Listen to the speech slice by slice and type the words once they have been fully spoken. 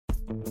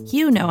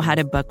You know how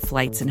to book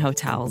flights and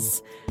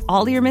hotels.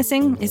 All you're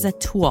missing is a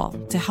tool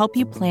to help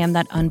you plan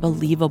that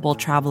unbelievable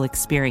travel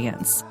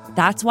experience.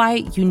 That's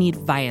why you need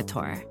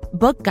Viator.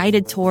 Book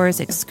guided tours,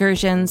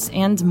 excursions,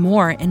 and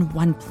more in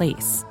one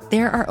place.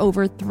 There are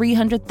over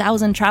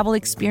 300,000 travel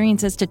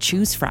experiences to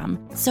choose from,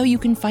 so you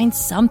can find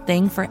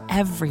something for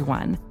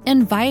everyone.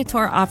 And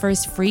Viator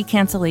offers free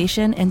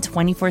cancellation and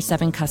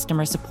 24/7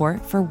 customer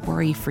support for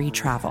worry-free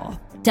travel.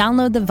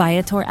 Download the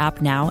Viator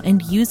app now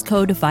and use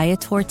code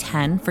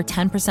Viator10 for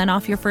 10%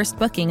 off your first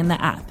booking in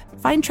the app.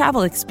 Find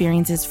travel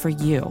experiences for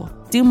you.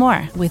 Do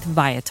more with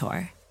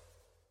Viator.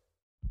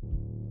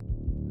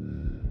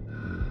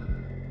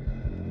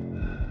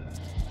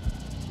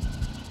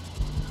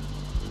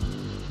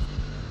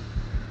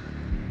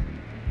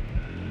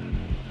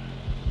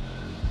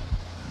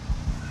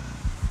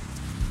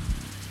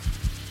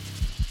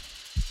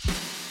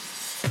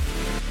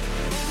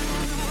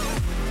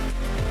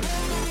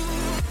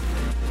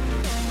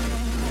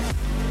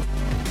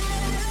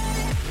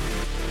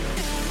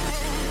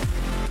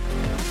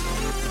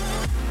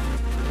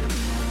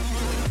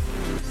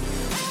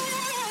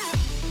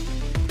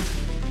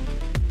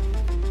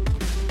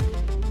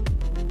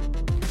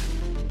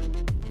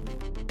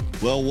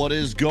 Well, what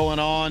is going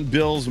on,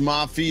 Bills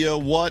Mafia?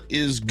 What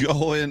is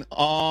going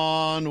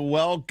on?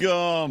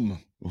 Welcome,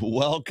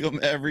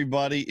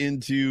 everybody,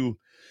 into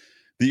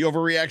the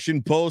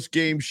Overreaction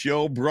Postgame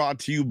show brought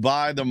to you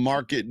by the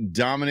Market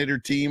Dominator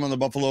team on the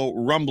Buffalo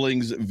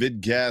Rumblings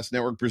Vidcast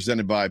Network,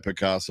 presented by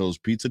Picasso's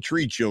Pizza.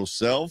 Treat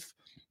yourself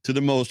to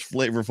the most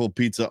flavorful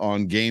pizza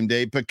on game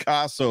day.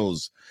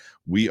 Picasso's.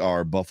 We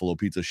are Buffalo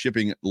Pizza,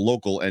 shipping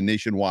local and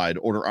nationwide.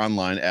 Order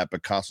online at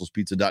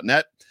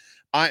picassospizza.net.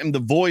 I am the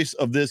voice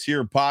of this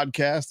here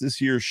podcast, this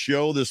here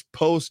show, this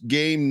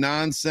post-game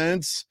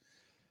nonsense.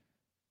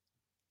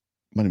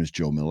 My name is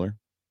Joe Miller.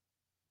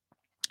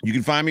 You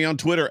can find me on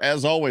Twitter,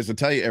 as always, I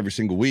tell you every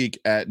single week,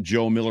 at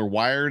Joe Miller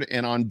Wired.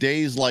 And on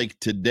days like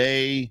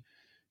today,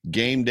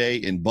 game day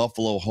in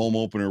Buffalo, home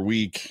opener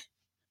week,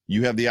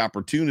 you have the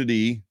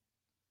opportunity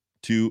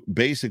to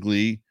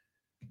basically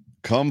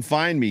come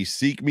find me,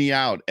 seek me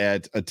out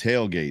at a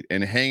tailgate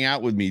and hang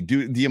out with me.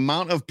 Dude, the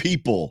amount of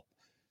people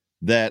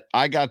that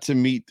I got to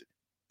meet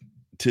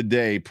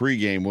today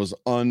pregame was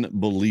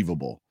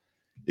unbelievable.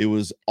 It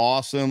was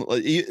awesome.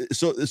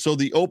 So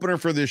the opener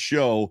for this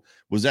show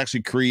was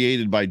actually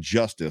created by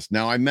Justice.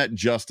 Now, I met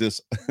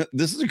Justice.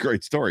 This is a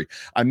great story.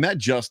 I met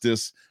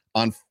Justice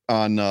on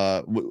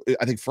I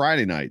think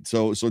Friday night.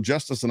 So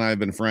Justice and I have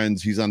been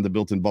friends. He's on the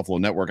Built-in Buffalo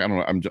Network. I don't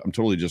know. I'm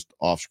totally just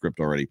off script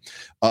already.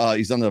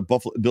 He's on the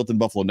Built-in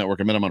Buffalo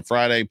Network. I met him on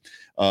Friday.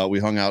 We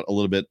hung out a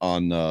little bit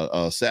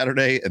on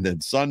Saturday and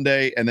then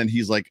Sunday. And then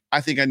he's like,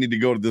 I think I need to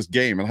go to this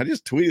game. And I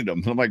just tweeted him.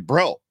 And I'm like,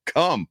 bro,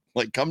 come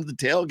to the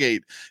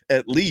tailgate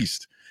at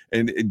least.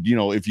 And you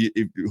know, if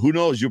who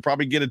knows, you'll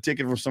probably get a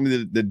ticket from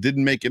somebody that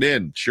didn't make it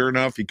in. Sure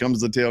enough, he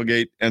comes to the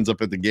tailgate, ends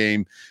up at the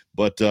game.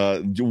 But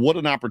what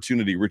an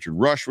opportunity. Richard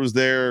Rush was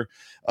there.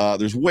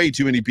 There's way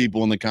too many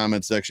people in the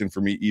comment section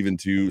for me even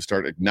to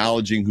start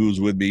acknowledging who's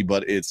with me,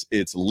 but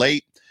it's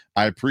late.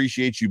 I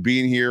appreciate you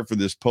being here for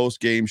this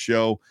post-game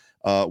show.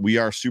 We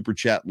are Super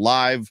Chat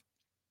Live.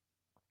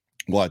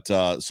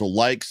 So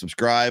like,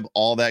 subscribe,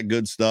 all that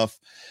good stuff.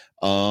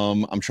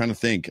 I'm trying to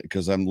think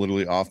because I'm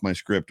literally off my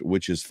script,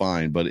 which is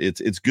fine, but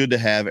it's good to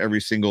have every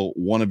single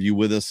one of you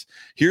with us.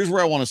 Here's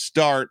where I want to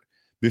start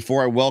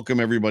before I welcome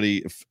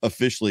everybody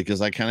officially,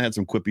 because I kind of had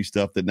some quippy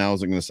stuff that now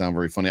isn't going to sound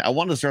very funny. I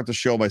wanted to start the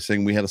show by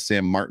saying we had a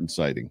Sam Martin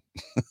sighting.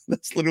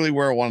 That's literally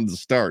where I wanted to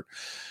start.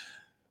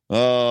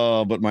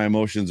 But my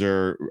emotions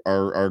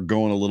are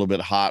going a little bit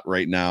hot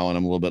right now, and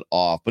I'm a little bit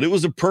off. But it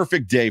was a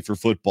perfect day for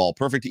football,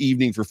 perfect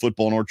evening for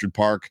football in Orchard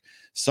Park.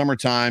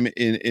 Summertime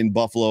in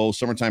Buffalo,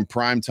 summertime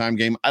primetime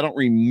game. I don't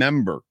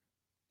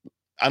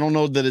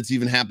know that it's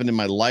even happened in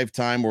my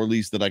lifetime, or at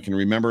least that I can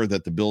remember,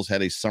 that the Bills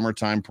had a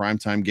summertime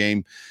primetime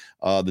game.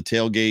 The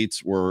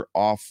tailgates were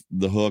off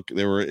the hook.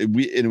 And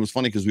it was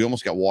funny because we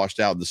almost got washed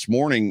out this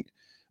morning.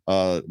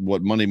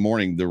 Monday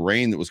morning, the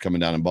rain that was coming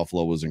down in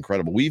Buffalo was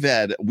incredible. We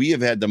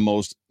have had the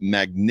most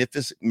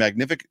magnificent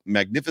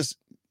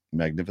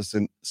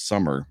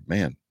summer.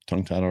 Man,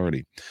 tongue tied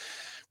already.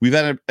 We've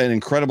had an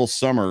incredible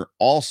summer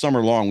all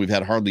summer long. We've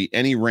had hardly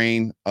any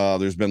rain.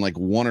 There's been like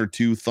one or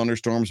two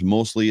thunderstorms,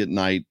 mostly at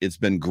night. It's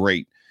been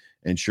great.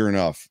 And sure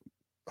enough,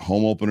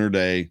 home opener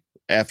day,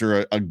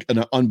 after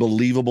an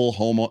unbelievable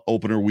home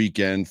opener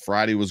weekend,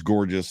 Friday was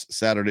gorgeous.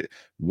 Saturday,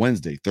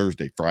 Wednesday,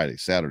 Thursday, Friday,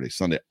 Saturday,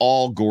 Sunday,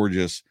 all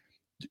gorgeous.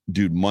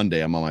 Dude,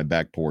 Monday, I'm on my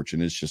back porch,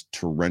 and it's just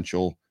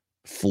torrential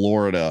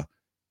Florida.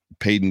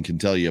 Peyton can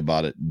tell you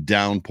about it.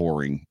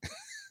 Downpouring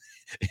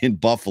in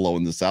Buffalo,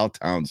 in the South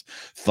Towns,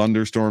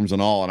 thunderstorms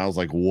and all. And I was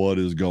like, what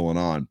is going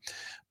on?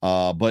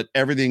 But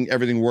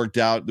everything worked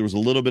out. There was a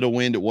little bit of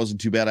wind. It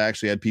wasn't too bad. I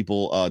actually had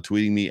people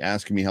tweeting me,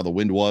 asking me how the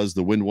wind was.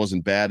 The wind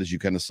wasn't bad, as you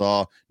kind of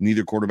saw.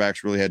 Neither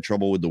quarterbacks really had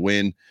trouble with the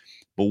wind.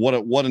 But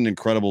what an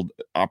incredible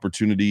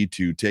opportunity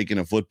to take in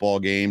a football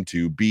game,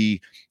 to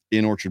be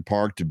in Orchard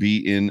Park, to be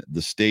in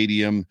the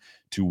stadium,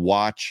 to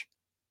watch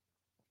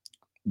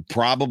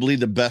probably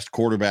the best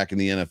quarterback in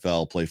the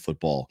NFL play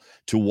football,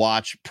 to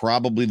watch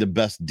probably the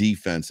best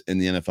defense in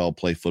the NFL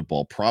play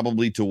football,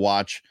 probably to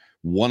watch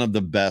one of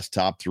the best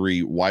top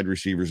 3 wide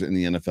receivers in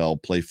the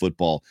NFL play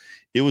football.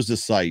 It was a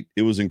sight.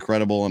 It was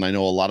incredible. And I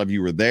know a lot of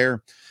you were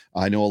there.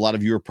 I know a lot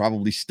of you are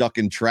probably stuck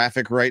in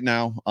traffic right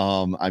now.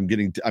 I'm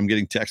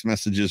getting text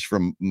messages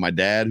from my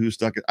dad who's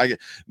stuck.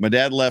 My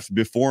dad left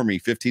before me,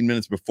 15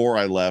 minutes before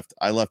I left.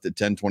 I left at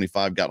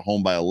 10:25, got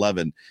home by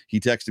 11. He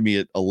texted me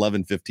at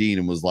 11:15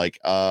 and was like,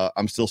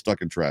 I'm still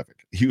stuck in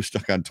traffic. He was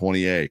stuck on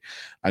 20A.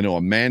 I know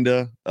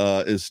Amanda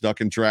is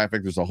stuck in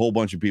traffic. There's a whole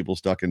bunch of people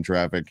stuck in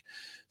traffic.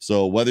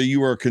 So whether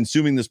you are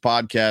consuming this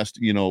podcast,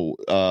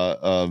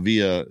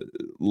 via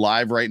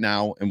live right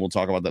now, and we'll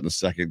talk about that in a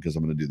second because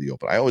I'm going to do the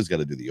open. I always got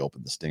to do the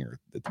open, the stinger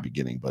at the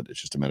beginning, but it's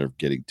just a matter of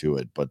getting to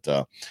it. But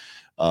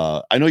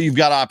I know you've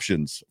got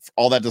options.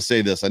 All that to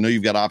say this, I know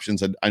you've got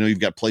options. I know you've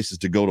got places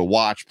to go to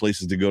watch,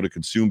 places to go to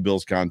consume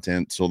Bills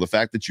content. So the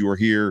fact that you are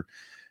here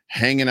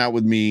hanging out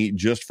with me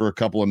just for a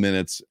couple of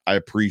minutes, I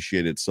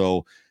appreciate it.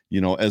 So,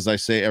 as I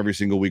say every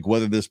single week,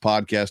 whether this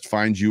podcast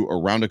finds you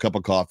around a cup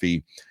of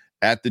coffee,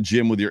 at the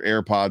gym with your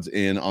AirPods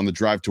in, on the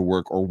drive to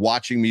work, or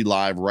watching me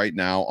live right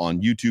now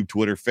on YouTube,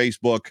 Twitter,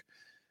 Facebook,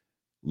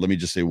 let me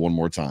just say one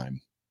more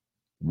time,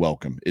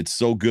 welcome. It's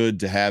so good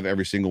to have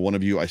every single one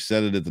of you. I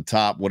said it at the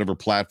top, whatever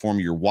platform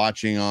you're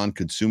watching on,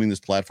 consuming this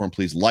platform,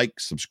 please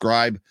like,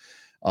 subscribe.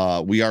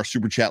 We are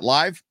Super Chat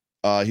Live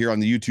here on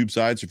the YouTube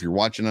side. So if you're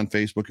watching on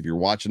Facebook, if you're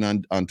watching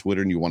on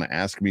Twitter and you want to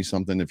ask me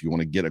something, if you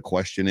want to get a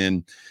question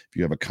in, if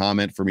you have a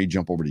comment for me,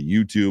 jump over to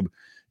YouTube.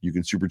 You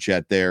can super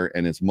chat there,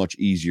 and it's much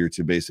easier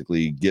to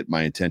basically get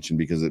my attention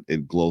because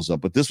it glows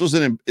up. But this was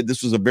a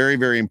very,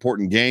 very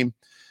important game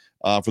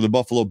for the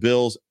Buffalo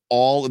Bills.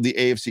 All of the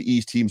AFC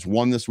East teams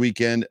won this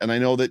weekend, and I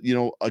know that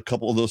a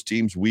couple of those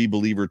teams we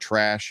believe are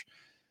trash.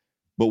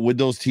 But with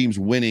those teams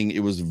winning,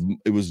 it was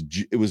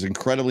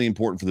incredibly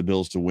important for the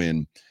Bills to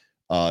win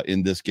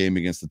in this game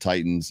against the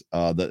Titans.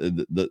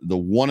 The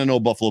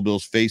 1-0 Buffalo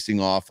Bills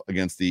facing off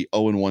against the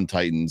 0-1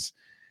 Titans.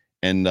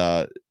 And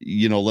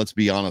let's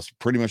be honest,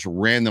 pretty much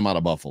ran them out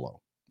of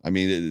Buffalo. I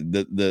mean,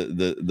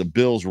 the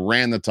Bills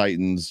ran the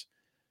Titans.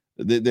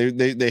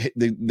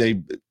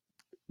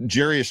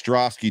 Jerry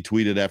Ostrowski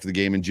tweeted after the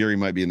game, and Jerry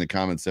might be in the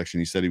comments section.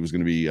 He said he was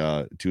going to be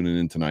tuning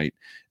in tonight,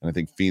 and I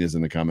think Fina's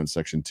in the comments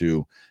section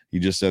too. He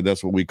just said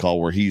that's what we call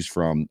where he's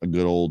from, a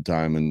good old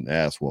time and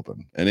ass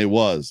whooping, and it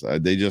was.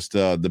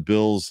 The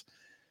Bills.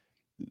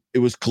 It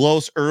was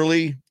close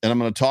early, and I'm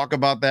going to talk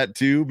about that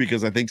too,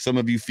 because I think some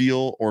of you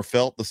feel or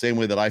felt the same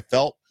way that I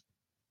felt.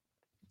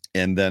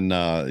 And then,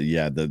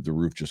 the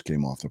roof just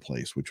came off the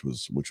place, which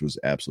was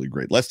absolutely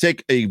great. Let's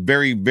take a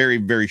very, very,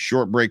 very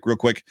short break real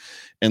quick,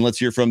 and let's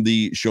hear from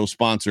the show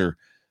sponsor,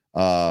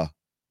 John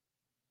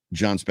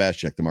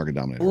Spaschek, the Market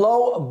Dominator.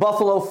 Hello,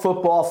 Buffalo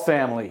football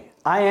family.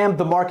 I am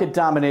the Market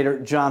Dominator,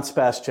 John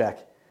Spaschek,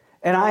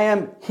 and I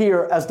am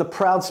here as the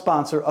proud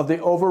sponsor of the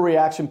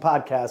Overreaction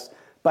podcast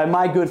by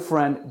my good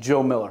friend,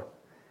 Joe Miller.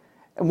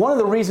 And one of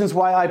the reasons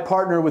why I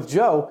partner with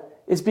Joe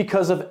is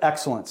because of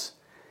excellence.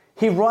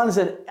 He runs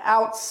an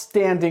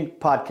outstanding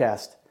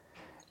podcast,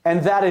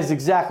 and that is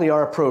exactly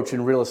our approach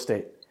in real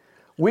estate.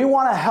 We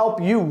want to help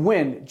you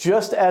win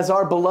just as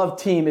our beloved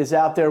team is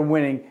out there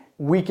winning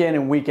week in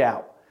and week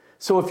out.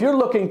 So if you're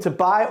looking to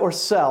buy or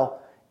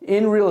sell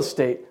in real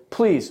estate,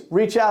 please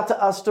reach out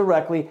to us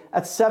directly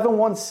at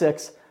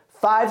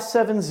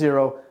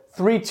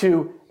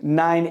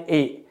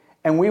 716-570-3298.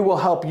 And we will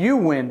help you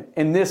win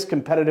in this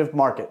competitive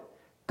market.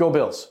 Go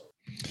Bills.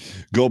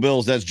 Go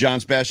Bills. That's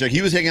John Spaschek.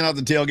 He was hanging out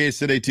at the tailgates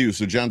today too.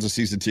 So John's a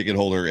season ticket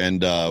holder,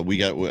 and I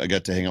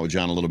got to hang out with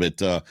John a little bit.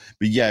 But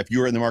yeah, if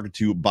you're in the market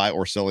to buy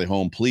or sell a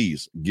home,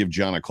 please give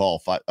John a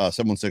call,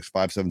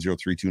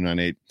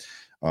 716-570-3298.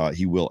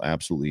 He will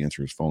absolutely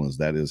answer his phone, as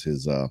that is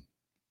his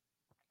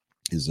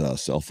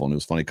cell phone. It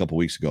was funny, a couple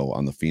weeks ago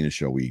on the Fina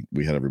show, we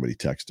had everybody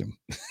text him.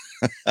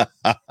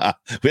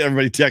 We had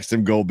everybody text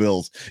him, go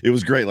Bills. It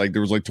was great. Like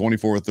there was like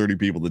 24 or 30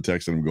 people that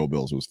texted him, go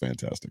Bills. It was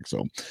fantastic.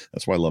 So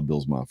that's why I love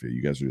Bills Mafia.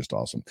 You guys are just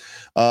awesome.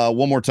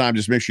 One more time,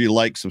 just make sure you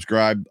like,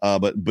 subscribe,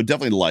 but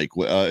definitely like.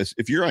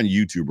 If you're on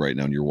YouTube right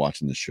now and you're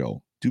watching the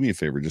show, do me a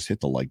favor, just hit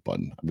the like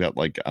button. I've got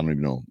I don't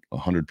even know,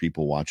 100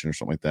 people watching or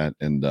something like that,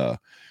 and I've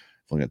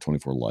only got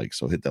 24 likes,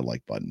 so hit that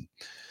like button.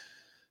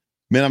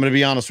 Man, I'm going to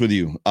be honest with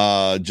you.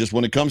 Just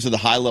when it comes to the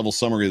high-level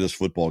summary of this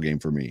football game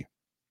for me,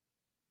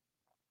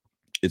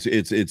 it's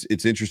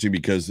interesting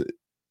because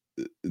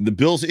the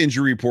Bills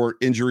injury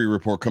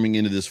report coming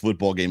into this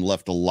football game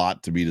left a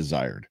lot to be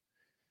desired.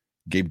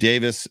 Gabe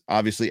Davis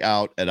obviously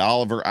out, Ed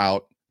Oliver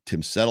out,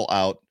 Tim Settle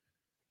out.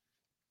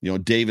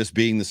 Davis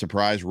being the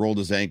surprise, rolled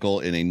his ankle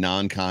in a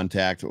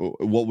non-contact,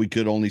 what we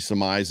could only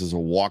surmise as a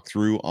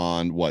walkthrough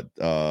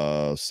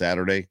on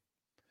Saturday.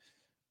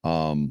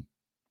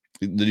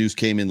 The news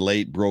came in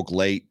late, broke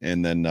late,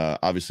 and then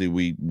obviously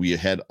we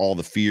had all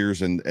the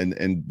fears and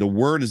the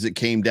word as it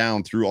came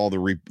down through all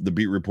the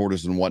beat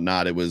reporters and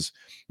whatnot. It was,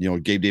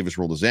 Gabe Davis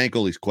rolled his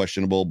ankle, he's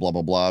questionable, blah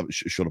blah blah.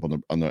 Showed up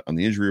on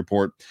the injury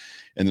report,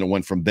 and then it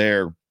went from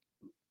there.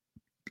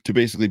 to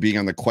basically being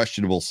on the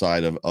questionable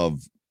side of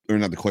or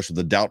not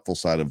the doubtful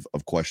side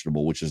of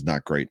questionable, which is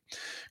not great.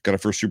 Got a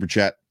first super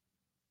chat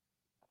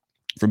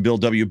from Bill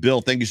W.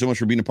 Bill, thank you so much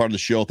for being a part of the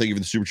show. Thank you for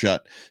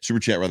the super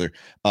chat rather.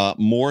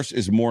 Morse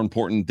is more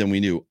important than we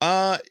knew.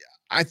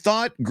 I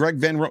thought Greg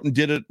Van Roten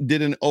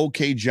did an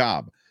okay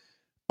job.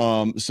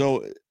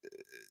 So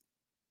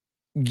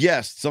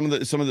yes, some of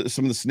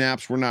the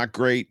snaps were not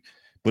great,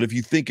 but if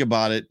you think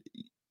about it,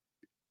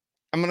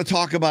 I'm going to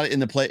talk about it in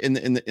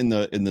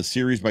the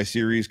series by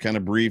series kind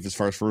of brief as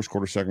far as first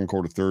quarter, second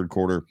quarter, third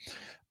quarter.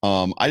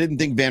 I didn't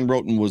think Van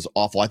Roten was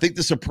awful. I think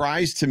the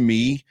surprise to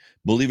me,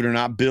 believe it or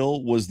not,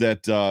 Bill, was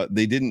that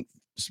they didn't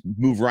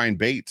move Ryan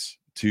Bates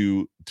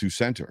to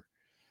center.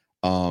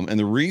 And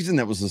the reason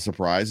that was a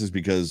surprise is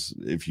because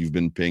if you've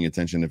been paying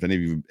attention, if any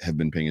of you have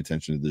been paying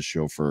attention to this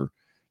show for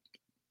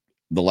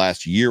the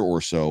last year or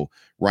so,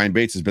 Ryan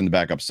Bates has been the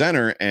backup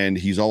center, and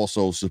he's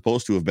also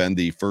supposed to have been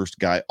the first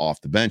guy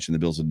off the bench, and the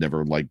Bills had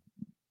never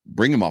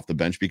bring him off the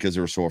bench because they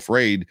were so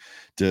afraid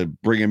to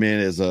bring him in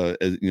as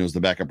the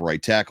backup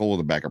right tackle or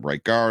the backup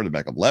right guard, the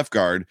backup left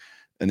guard,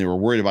 and they were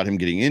worried about him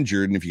getting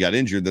injured, and if he got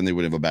injured, then they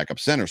would have a backup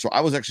center. So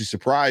I was actually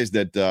surprised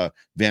that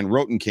Van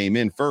Roten came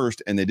in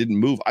first and they didn't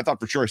move. I thought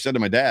for sure, I said to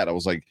my dad, I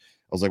was like,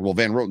 well,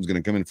 Van Roten's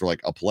going to come in for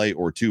like a play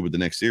or two, but the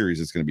next series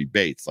it's going to be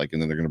Bates, and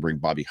then they're going to bring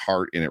Bobby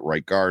Hart in at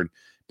right guard,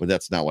 but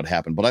that's not what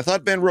happened. But I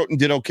thought Van Roten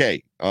did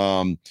okay.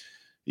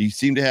 He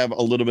seemed to have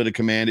a little bit of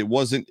command. It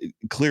wasn't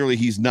clearly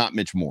he's not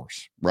Mitch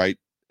Morse, right?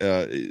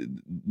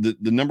 The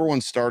number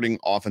one starting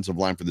offensive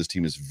line for this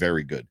team is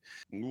very good.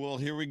 Well,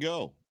 here we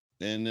go.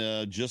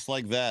 And just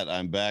like that,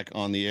 I'm back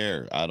on the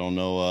air. I don't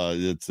know.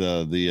 It's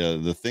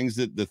the things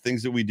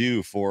that we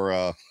do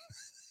for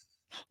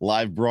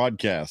live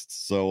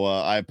broadcasts. So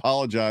I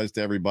apologize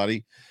to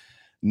everybody.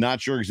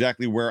 Not sure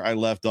exactly where I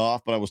left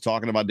off, but I was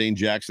talking about Dane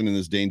Jackson and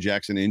this Dane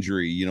Jackson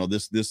injury. You know,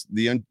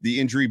 the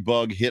injury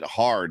bug hit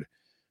hard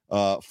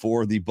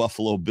for the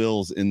Buffalo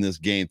Bills in this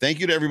game. Thank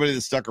you to everybody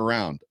that stuck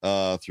around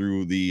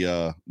through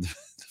the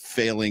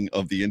failing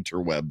of the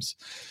interwebs.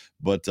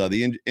 But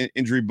the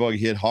injury bug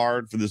hit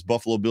hard for this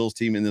Buffalo Bills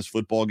team in this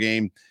football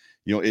game.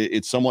 You know,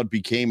 it somewhat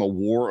became a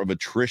war of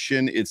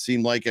attrition. It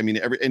seemed like, I mean,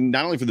 and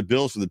not only for the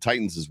Bills, for the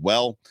Titans as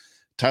well.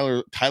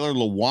 Tyler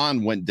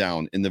Lewan went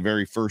down in the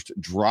very first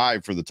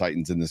drive for the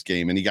Titans in this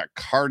game, and he got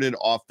carted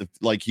to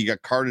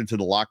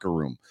the locker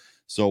room.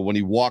 So when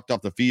he walked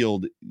off the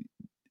field,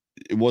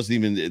 it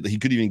wasn't even, he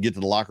couldn't even get to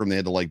the locker room. They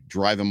had to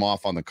drive him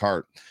off on the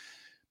cart.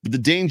 But the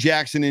Dane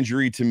Jackson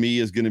injury to me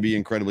is going to be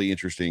incredibly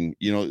interesting.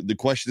 You know, the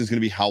question is going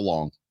to be how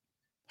long?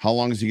 How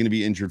long is he going to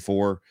be injured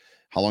for?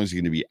 How long is he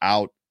going to be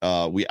out?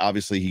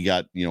 He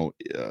got,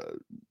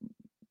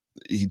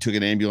 he took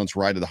an ambulance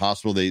ride to the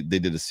hospital. They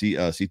did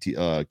a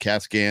CT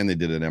CAT scan. They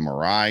did an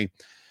MRI.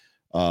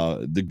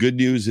 The good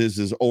news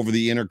is over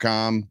the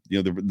intercom,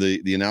 you know,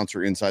 the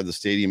announcer inside the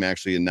stadium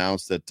actually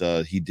announced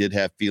that he did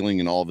have feeling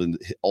in all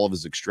of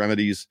his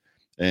extremities,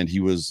 and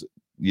he was,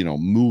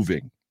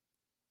 moving.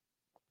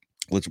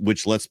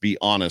 Which let's be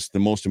honest, the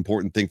most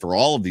important thing for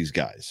all of these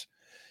guys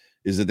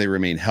is that they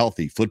remain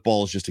healthy.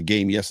 Football is just a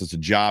game. Yes, it's a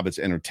job. It's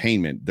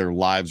entertainment. Their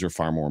lives are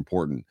far more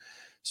important.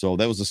 So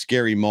that was a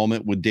scary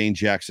moment with Dane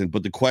Jackson.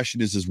 But the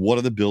question is what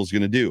are the Bills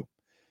going to do?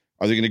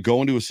 Are they going to go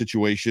into a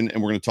situation,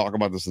 and we're going to talk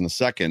about this in a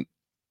second,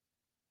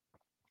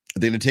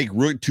 they're going to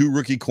take two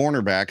rookie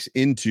cornerbacks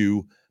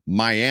into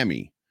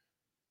Miami.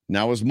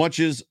 Now, as much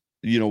as,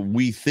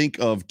 we think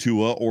of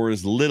Tua, or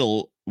as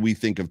little we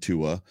think of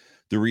Tua,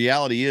 the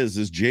reality is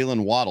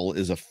Jalen Waddle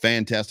is a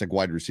fantastic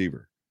wide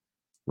receiver,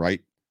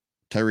 right?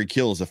 Tyreek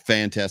Hill is a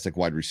fantastic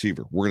wide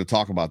receiver. We're going to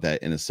talk about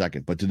that in a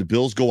second. But do the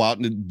Bills go out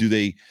and do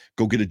they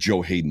go get a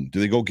Joe Hayden? Do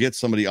they go get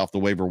somebody off the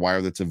waiver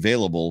wire that's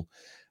available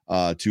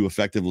to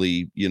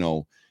effectively,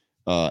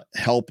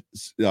 help,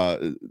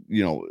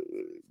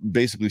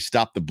 basically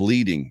stop the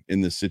bleeding in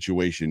this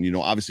situation?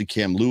 Obviously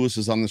Cam Lewis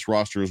is on this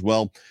roster as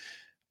well.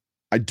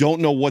 I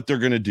don't know what they're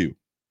going to do.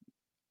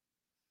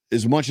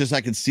 As much as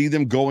I could see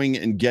them going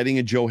and getting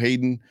a Joe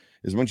Hayden,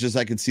 as much as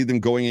I could see them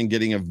going and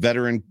getting a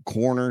veteran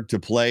corner to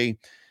play,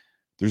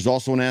 there's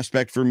also an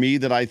aspect for me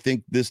that I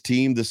think this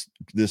team, this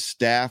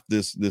staff,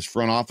 this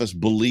front office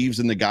believes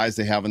in the guys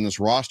they have in this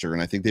roster.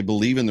 And I think they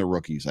believe in the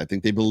rookies. I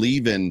think they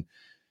believe in,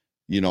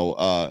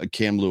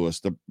 Cam Lewis,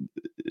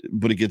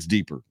 but it gets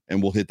deeper,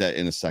 and we'll hit that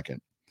in a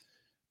second.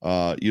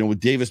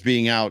 With Davis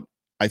being out,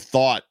 I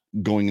thought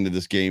going into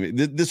this game,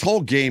 this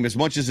whole game, as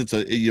much as it's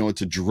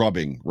a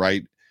drubbing,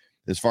 right?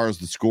 As far as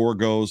the score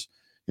goes,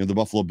 the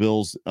Buffalo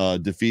Bills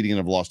defeating and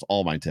have lost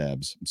all my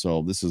tabs.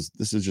 So this is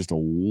just a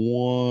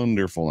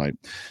wonderful night.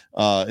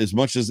 As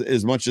much as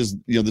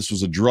this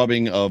was a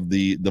drubbing of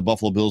the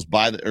Buffalo Bills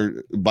by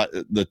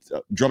the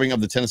drubbing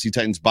of the Tennessee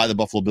Titans by the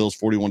Buffalo Bills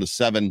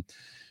 41-7.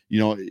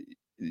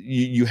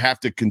 You have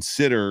to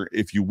consider,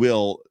 if you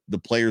will, the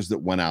players that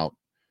went out,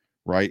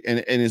 right? And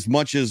as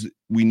much as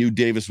we knew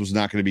Davis was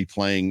not going to be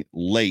playing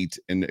late,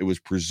 and it was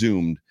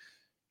presumed,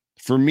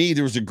 for me,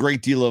 there was a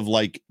great deal of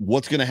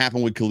what's going to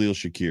happen with Khalil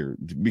Shakir,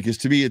 because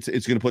to me, it's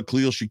going to put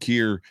Khalil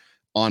Shakir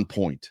on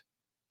point.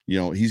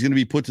 He's going to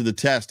be put to the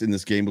test in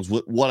this game was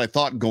what I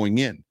thought going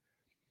in.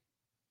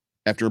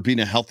 After being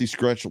a healthy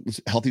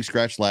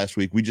scratch last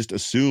week, we just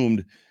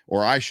assumed,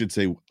 or I should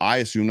say, I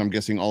assumed, I'm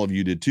guessing all of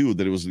you did too,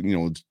 that it was,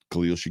 it's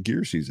Khalil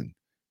Shakir season.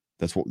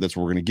 That's what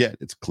we're going to get.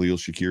 It's Khalil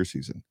Shakir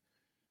season.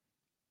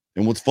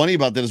 And what's funny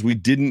about that is we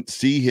didn't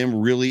see him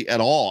really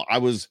at all. I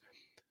was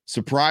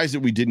surprised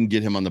that we didn't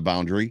get him on the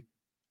boundary.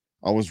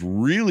 I was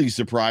really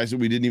surprised that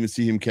we didn't even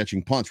see him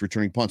catching punts,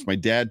 returning punts. My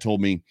dad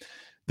told me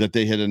that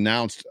they had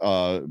announced,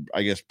 I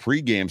guess,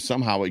 pregame,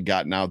 somehow it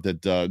gotten out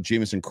that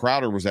Jamison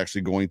Crowder was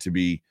actually going to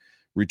be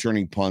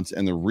returning punts.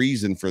 And the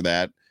reason for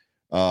that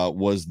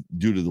was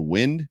due to the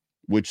wind,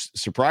 which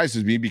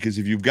surprises me because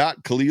if you've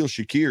got Khalil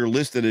Shakir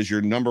listed as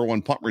your number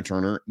one punt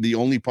returner, the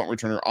only punt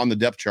returner on the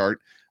depth chart,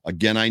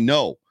 again, I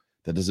know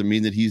that doesn't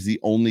mean that he's the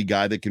only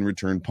guy that can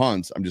return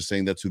punts. I'm just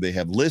saying that's who they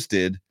have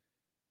listed.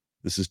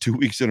 This is 2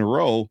 weeks in a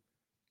row.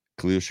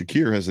 Khalil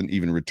Shakir hasn't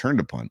even returned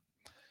a punt.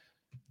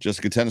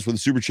 Jessica Tennis with a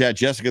super chat.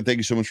 Jessica, thank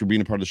you so much for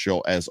being a part of the show.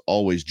 As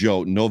always,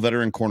 Joe, no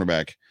veteran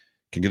cornerback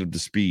can get up to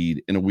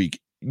speed in a week.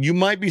 You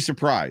might be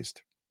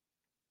surprised.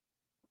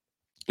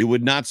 It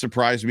would not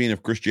surprise me, and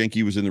if Chris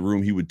Jenke was in the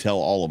room, he would tell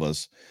all of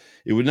us.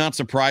 It would not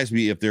surprise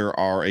me if there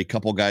are a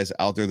couple guys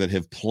out there that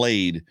have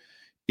played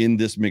in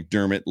this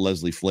McDermott,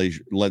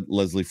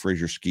 Leslie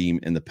Frazier scheme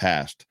in the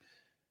past.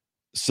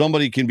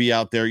 Somebody can be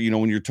out there,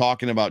 when you're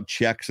talking about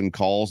checks and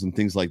calls and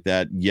things like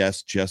that.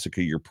 Yes,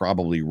 Jessica, you're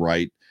probably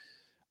right.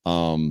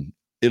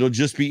 It'll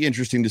just be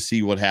interesting to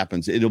see what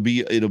happens. It'll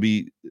be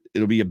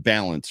a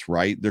balance,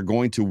 right? They're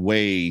going to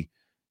weigh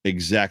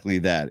exactly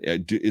that.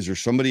 Is there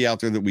somebody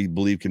out there that we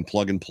believe can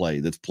plug and play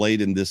that's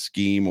played in this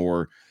scheme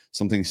or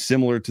something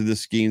similar to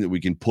this scheme that we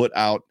can put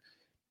out,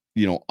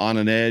 on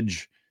an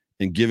edge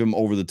and give him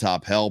over the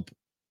top help?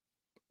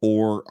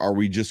 Or are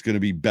we just going to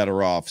be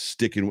better off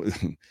sticking with,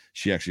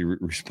 she actually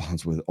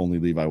responds with only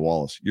Levi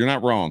Wallace. You're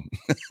not wrong.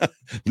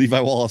 Levi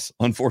Wallace,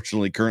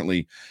 unfortunately,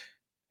 currently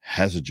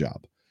has a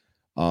job.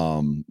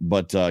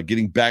 But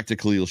getting back to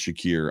Khalil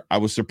Shakir, I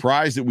was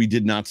surprised that we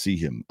did not see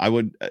him. I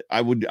would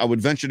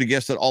venture to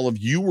guess that all of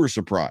you were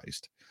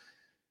surprised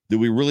that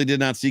we really did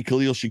not see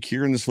Khalil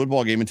Shakir in this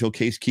football game until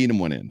Case Keenum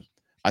went in.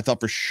 I thought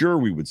for sure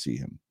we would see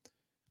him.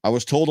 I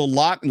was told a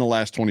lot in the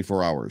last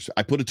 24 hours.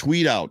 I put a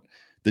tweet out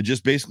that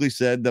just basically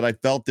said that I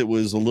felt it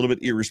was a little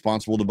bit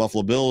irresponsible to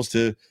Buffalo Bills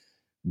to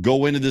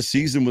go into this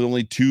season with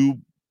only two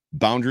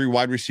boundary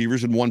wide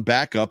receivers and one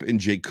backup in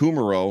Jake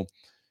Kumerow.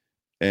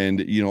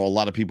 And, a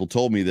lot of people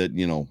told me that,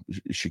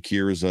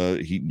 Shakir is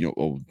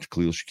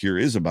Khalil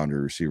Shakir is a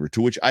boundary receiver,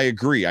 to which I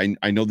agree.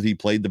 I know that he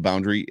played the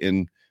boundary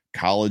in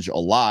college a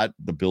lot.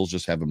 The Bills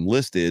just have him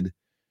listed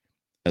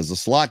as a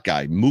slot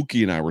guy.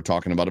 Mookie and I were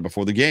talking about it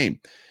before the game.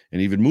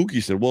 And even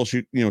Mookie said, well,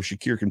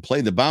 Shakir can play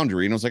the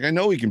boundary. And I was like, I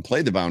know he can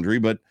play the boundary,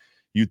 but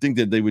you'd think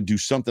that they would do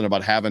something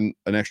about having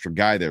an extra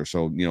guy there.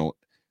 So,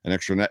 an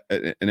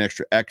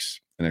extra X,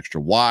 an extra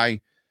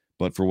Y,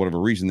 but for whatever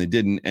reason they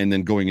didn't. And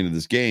then going into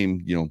this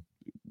game,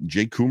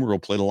 Jake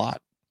Kumerow played a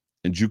lot,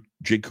 and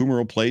Jake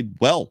Kumerow played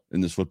well in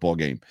this football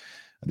game.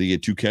 I think he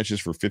had 2 catches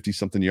for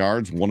 50-something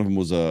yards. One of them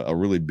was a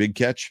really big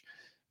catch.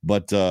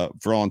 But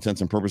for all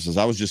intents and purposes,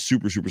 I was just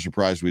super, super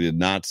surprised we did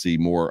not see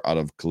more out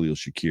of Khalil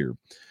Shakir.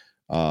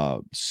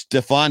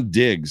 Stephon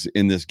Diggs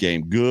in this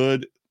game.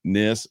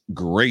 Goodness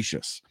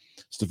gracious.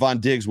 Stephon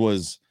Diggs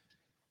was,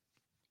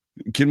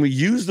 can we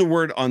use the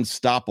word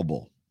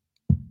unstoppable?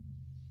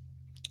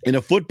 In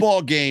a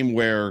football game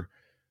where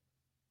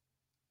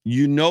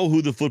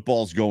who the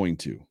football's going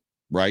to,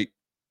 right?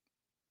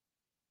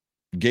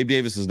 Gabe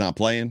Davis is not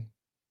playing.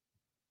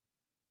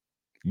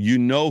 You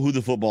know who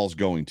the football's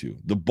going to.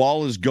 The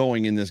ball is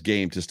going in this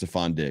game to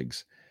Stephon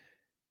Diggs.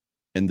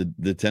 And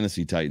the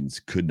Tennessee Titans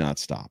could not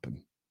stop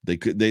him.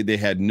 They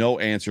had no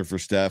answer for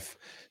Steph.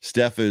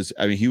 Steph is,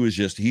 he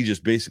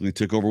just basically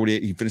took over.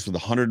 He finished with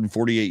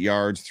 148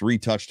 yards, 3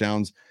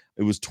 touchdowns.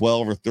 It was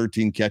 12 or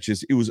 13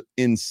 catches. It was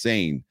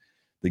insane.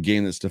 The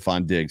game that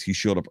Stephon Diggs, he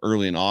showed up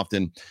early and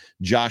often.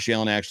 Josh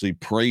Allen actually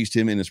praised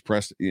him in his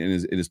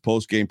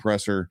post-game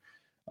presser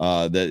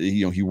that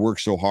he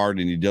works so hard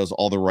and he does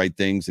all the right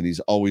things and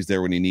he's always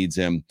there when he needs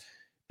him.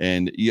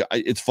 And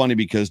it's funny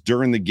because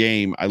during the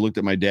game, I looked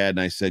at my dad and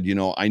I said,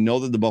 I know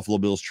that the Buffalo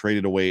Bills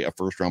traded away a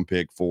first-round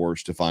pick for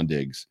Stephon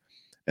Diggs,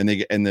 and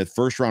the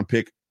first-round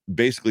pick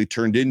basically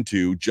turned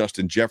into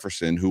Justin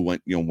Jefferson, who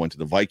went to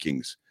the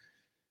Vikings.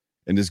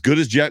 And as good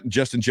as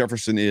Justin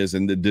Jefferson is,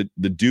 and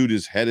the dude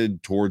is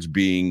headed towards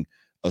being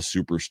a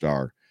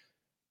superstar,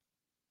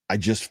 I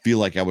just feel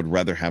like I would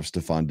rather have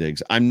Stephon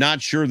Diggs. I'm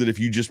not sure that if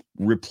you just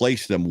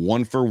replace them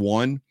one for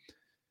one,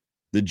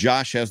 that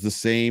Josh has the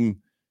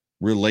same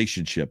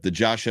relationship, that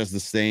Josh has the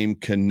same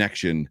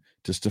connection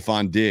to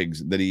Stephon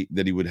Diggs that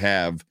he would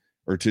have,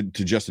 or to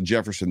Justin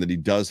Jefferson that he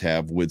does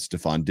have with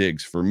Stephon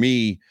Diggs. For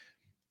me,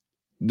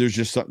 there's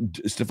just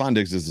Stephon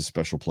Diggs is a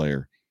special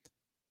player,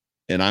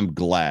 and I'm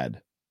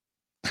glad.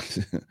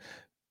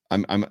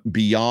 I'm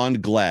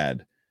beyond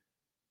glad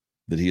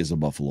that he is a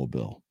Buffalo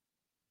Bill.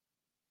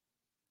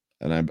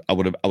 and I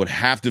would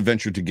have to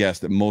venture to guess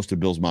that most of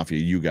Bills Mafia,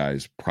 you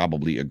guys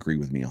probably agree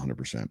with me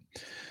 100%.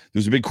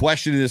 There's a big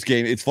question in this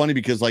game. It's funny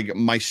because like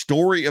my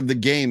story of the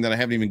game that I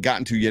haven't even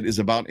gotten to yet is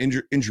about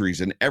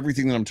injuries, and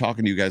everything that I'm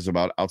talking to you guys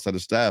about outside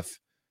of Steph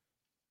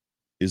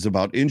is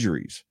about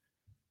injuries.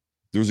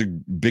 There was a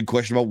big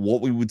question about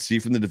what we would see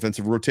from the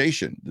defensive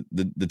rotation,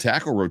 the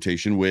tackle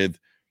rotation, with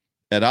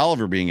Ed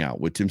Oliver being out,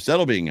 with Tim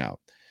Settle being out,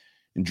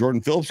 and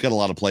Jordan Phillips got a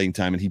lot of playing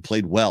time, and he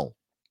played well.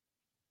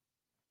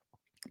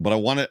 But I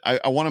want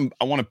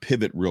to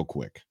pivot real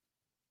quick.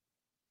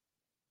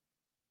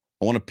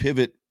 I want to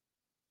pivot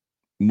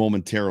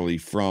momentarily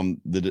from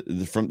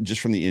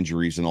the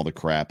injuries and all the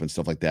crap and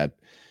stuff like that.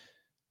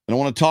 And I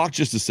want to talk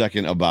just a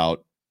second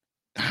about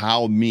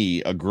how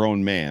me, a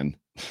grown man,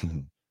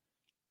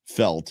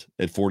 felt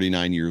at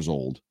 49 years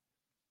old,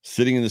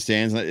 sitting in the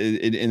stands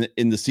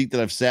in the seat that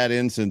I've sat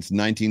in since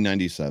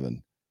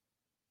 1997.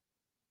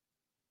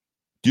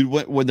 Dude,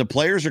 when the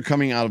players are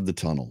coming out of the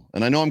tunnel,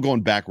 and I know I'm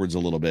going backwards a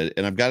little bit,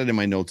 and I've got it in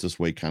my notes this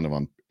way kind of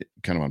on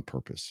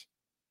purpose,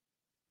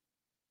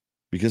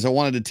 because I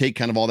wanted to take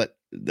kind of all that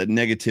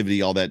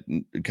negativity, all that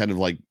kind of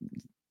like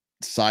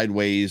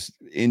sideways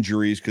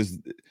injuries, because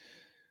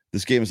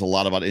this game is a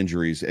lot about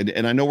injuries,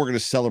 and I know we're going to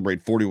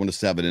celebrate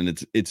 41-7,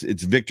 and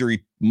it's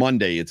Victory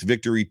Monday, it's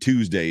Victory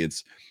Tuesday,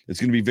 it's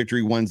going to be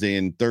Victory Wednesday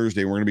and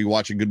Thursday. We're going to be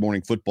watching Good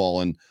Morning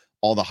Football and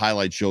all the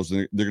highlight shows,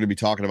 and they're going to be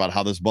talking about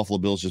how this Buffalo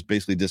Bills just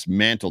basically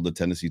dismantled the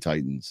Tennessee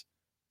Titans.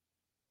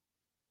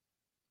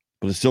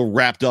 But it's still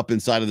wrapped up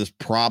inside of this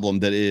problem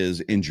that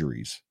is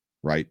injuries,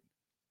 right?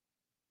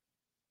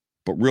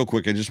 But real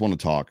quick, I just want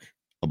to talk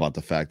about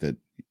the fact that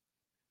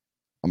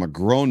I'm a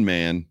grown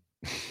man,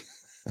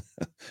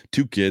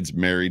 2 kids,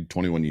 married,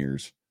 21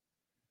 years.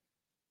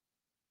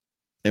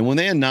 And when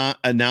they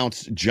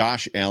announced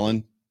Josh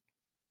Allen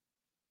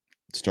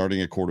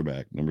starting at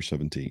quarterback, number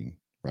 17,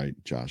 right?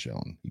 Josh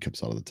Allen, he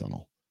comes out of the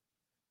tunnel.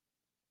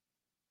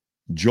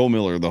 Joe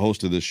Miller, the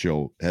host of this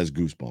show, has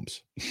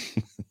goosebumps.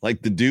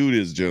 Like the dude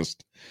is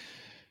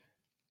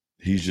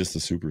he's just a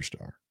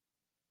superstar.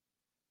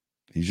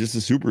 He's just a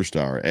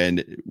superstar.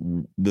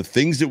 And the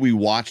things that we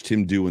watched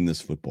him do in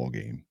this football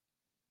game,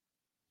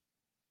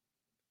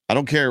 I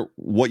don't care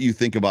what you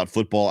think about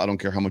football. I don't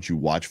care how much you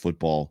watch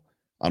football.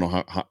 I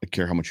don't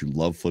care how much you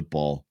love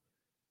football.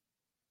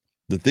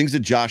 The things that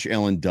Josh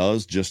Allen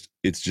does,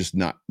 it's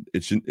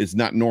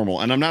not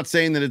normal. And I'm not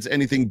saying that it's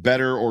anything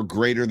better or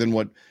greater than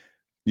what,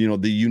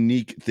 the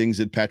unique things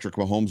that Patrick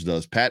Mahomes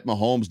does. Pat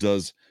Mahomes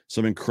does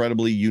some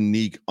incredibly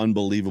unique,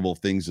 unbelievable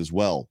things as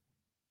well.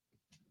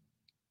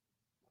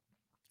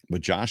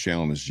 But Josh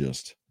Allen is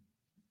just,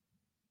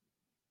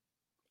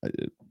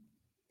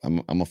 I'm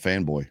a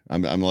fanboy.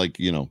 I'm like,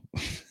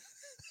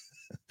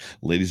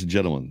 ladies and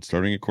gentlemen,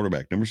 starting at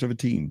quarterback, number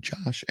 17,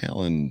 Josh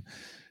Allen.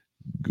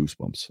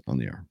 Goosebumps on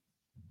the air.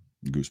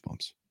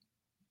 Goosebumps.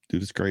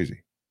 Dude, it's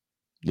crazy.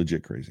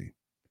 Legit crazy.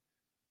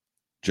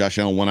 Josh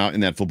Allen went out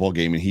in that football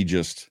game and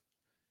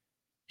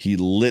he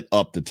lit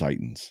up the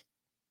Titans.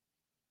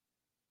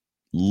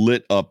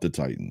 Lit up the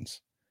Titans.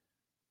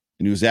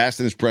 And he was asked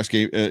in his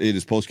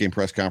post-game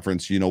press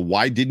conference,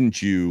 why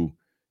didn't you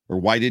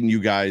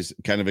guys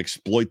kind of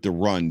exploit the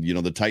run?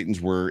 The Titans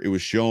it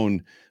was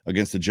shown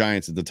against the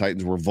Giants that the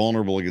Titans were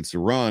vulnerable against the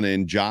run.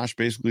 And Josh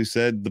basically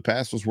said the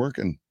pass was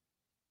working.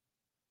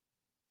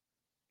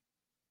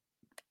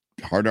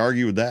 Hard to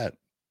argue with that.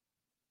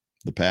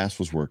 The pass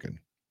was working.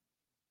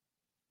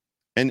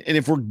 And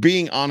if we're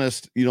being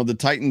honest, the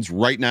Titans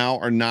right now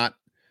are not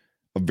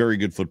a very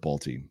good football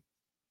team.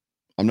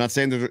 I'm not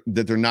saying that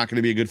they're not going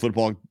to be a good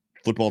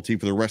football team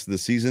for the rest of the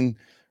season.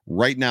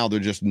 Right now, they're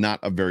just not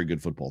a very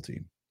good football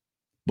team.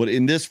 But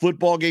in this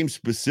football game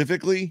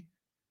specifically,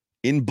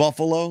 in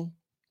Buffalo,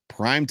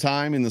 prime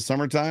time in the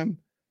summertime,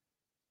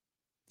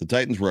 the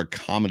Titans were a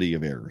comedy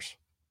of errors.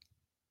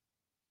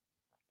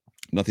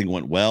 Nothing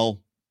went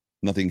well.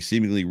 Nothing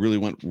seemingly really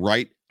went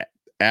right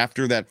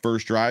after that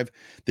first drive.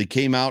 They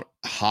came out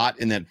hot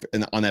on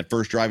that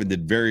first drive and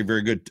did very,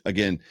 very good.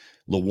 Again,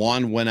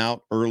 Lewan went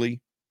out early.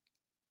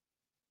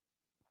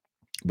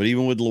 But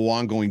even with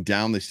Lewan going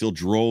down, they still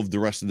drove the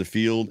rest of the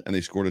field and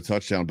they scored a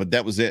touchdown. But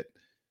that was it.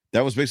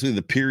 That was basically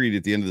the period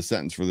at the end of the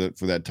sentence for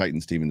that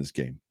Titans team in this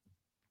game.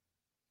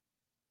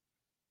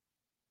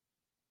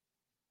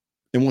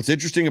 And what's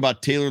interesting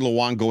about Taylor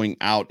Lewan going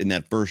out in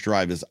that first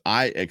drive is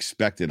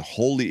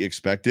wholly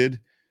expected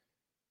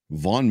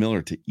Von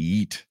Miller to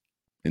eat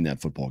in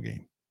that football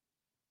game.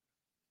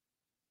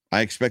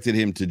 I expected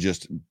him to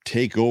just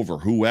take over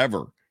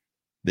whoever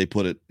they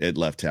put it at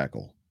left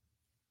tackle.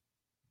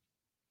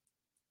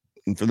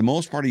 And for the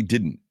most part, he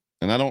didn't.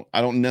 And I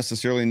don't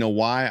necessarily know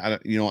why.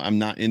 I'm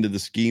not into the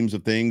schemes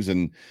of things,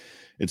 and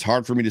it's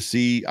hard for me to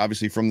see,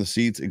 obviously, from the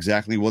seats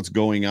exactly what's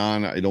going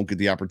on. I don't get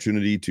the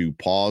opportunity to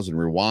pause and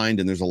rewind,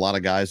 and there's a lot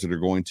of guys that are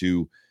going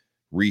to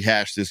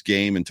rehash this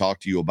game and talk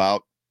to you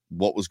about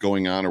what was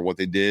going on or what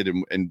they did.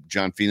 And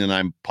John Fina and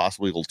I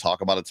possibly will talk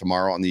about it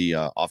tomorrow on the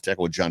Off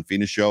Tackle with John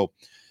Fina show.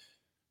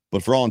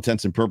 But for all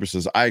intents and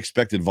purposes, I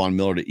expected Von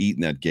Miller to eat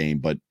in that game.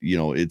 But,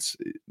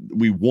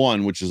 we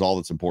won, which is all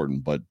that's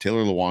important. But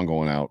Taylor Lewan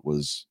going out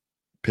was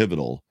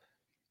pivotal.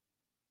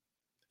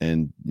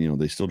 And,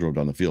 they still drove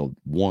down the field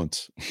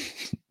once,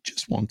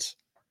 just once.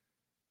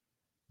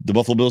 The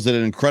Buffalo Bills did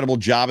an incredible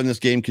job in this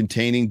game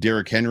containing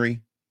Derrick Henry.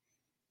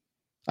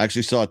 I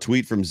actually saw a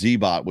tweet from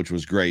Zbot, which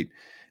was great.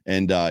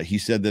 And he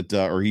said that,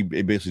 or he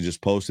basically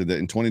just posted that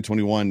in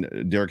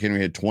 2021, Derrick Henry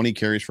had 20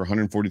 carries for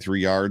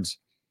 143 yards.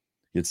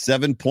 He had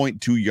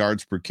 7.2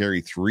 yards per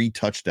carry, 3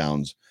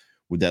 touchdowns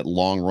with that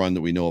long run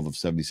that we know of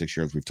 76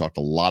 yards. We've talked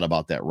a lot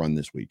about that run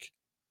this week.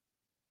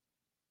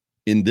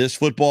 In this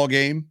football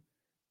game,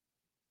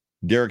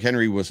 Derrick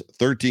Henry was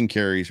 13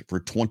 carries for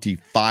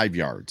 25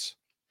 yards.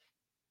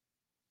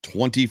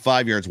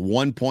 25 yards,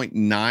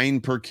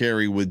 1.9 per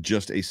carry with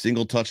just a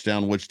single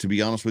touchdown, which, to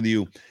be honest with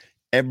you,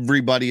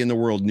 everybody in the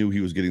world knew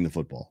he was getting the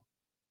football.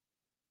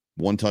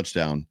 1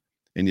 touchdown,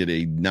 and yet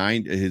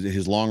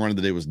his long run of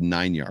the day was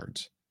 9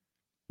 yards.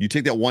 You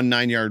take that 1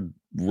 9-yard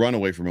run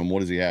away from him,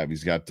 what does he have?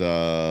 He's got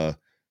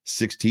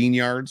 16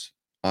 yards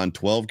on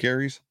 12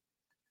 carries.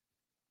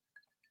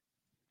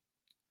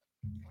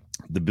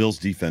 The Bills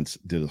defense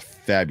did a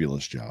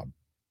fabulous job.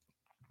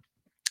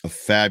 A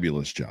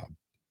fabulous job.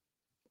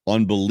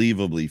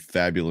 Unbelievably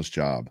fabulous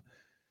job.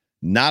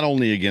 Not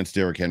only against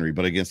Derrick Henry,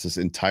 but against this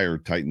entire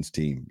Titans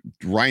team.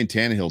 Ryan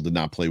Tannehill did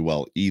not play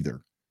well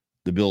either.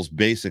 The Bills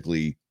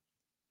basically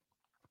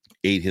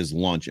ate his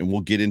lunch, and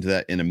we'll get into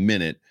that in a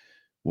minute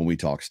when we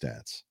talk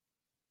stats.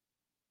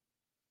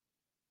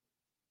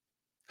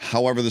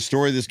 However, the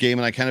story of this game,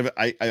 and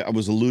I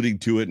was alluding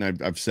to it,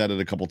 and I've said it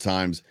a couple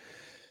times,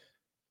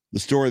 the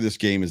story of this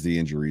game is the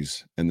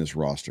injuries in this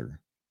roster.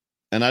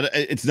 And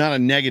it's not a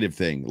negative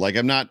thing. Like,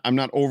 I'm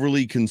not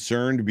overly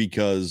concerned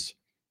because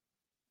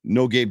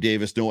no Gabe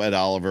Davis, no Ed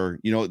Oliver.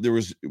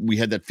 We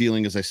had that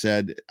feeling, as I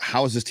said,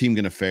 how is this team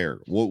going to fare?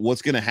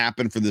 What's going to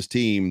happen for this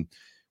team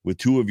with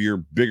 2 of your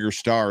bigger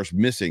stars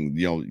missing?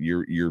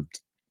 Your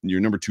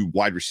number 2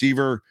 wide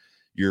receiver,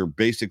 you're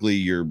basically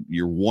your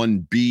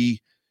 1B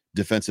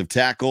defensive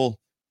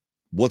tackle.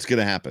 What's going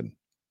to happen?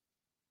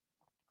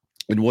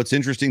 And what's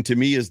interesting to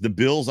me is the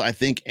Bills, I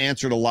think,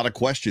 answered a lot of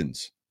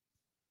questions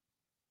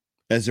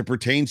as it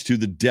pertains to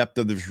the depth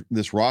of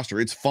this roster.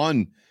 It's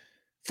fun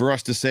for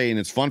us to say, and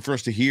it's fun for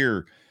us to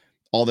hear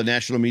all the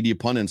national media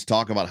pundits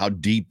talk about how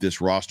deep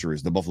this roster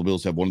is. The Buffalo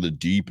Bills have one of the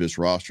deepest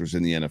rosters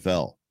in the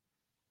NFL.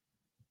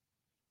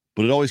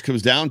 But it always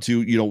comes down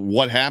to,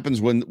 what happens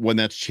when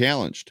that's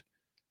challenged.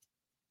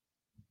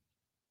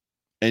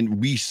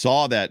 And we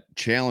saw that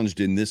challenged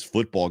in this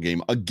football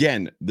game.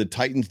 Again, the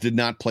Titans did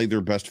not play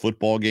their best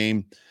football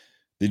game.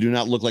 They do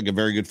not look like a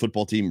very good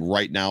football team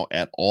right now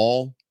at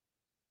all.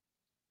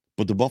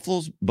 But the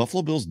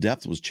Buffalo Bills'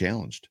 depth was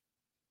challenged.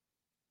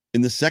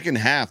 In the second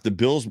half, the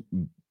Bills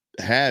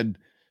had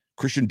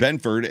Christian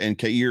Benford and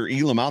Kair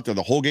Elam out there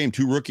the whole game,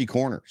 2 rookie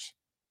corners.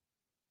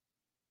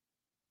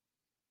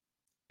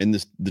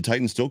 And the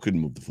Titans still couldn't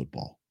move the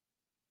football.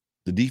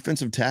 The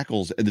defensive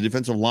tackles and the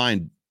defensive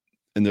line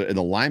and the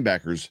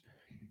linebackers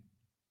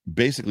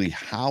basically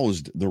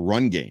housed the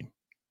run game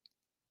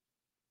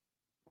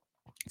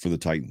for the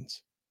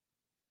Titans.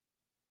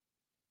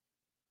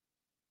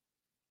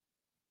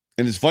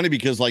 And it's funny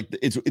because, like,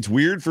 it's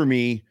weird for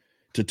me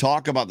to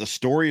talk about the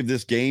story of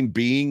this game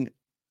being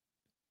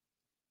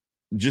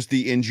just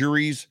the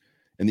injuries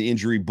and the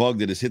injury bug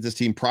that has hit this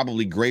team,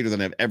 probably greater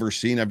than I've ever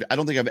seen. I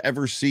don't think I've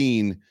ever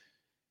seen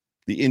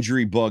the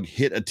injury bug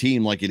hit a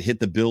team like it hit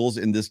the Bills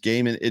in this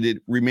game, and it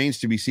remains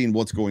to be seen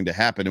what's going to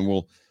happen, and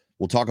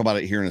we'll talk about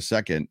it here in a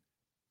second.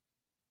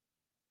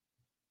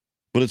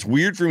 But it's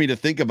weird for me to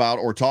think about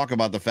or talk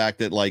about the fact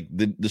that, like,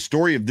 the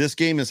story of this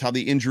game is how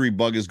the injury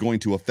bug is going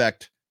to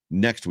affect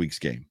next week's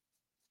game.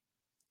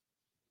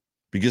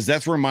 Because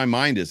that's where my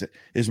mind is.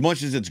 As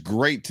much as it's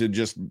great to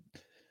just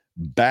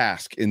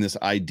bask in this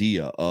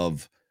idea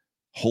of,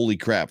 holy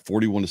crap,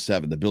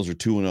 41-7, the Bills are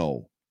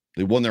 2-0.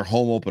 They won their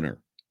home opener.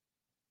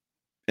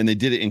 And they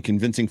did it in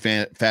convincing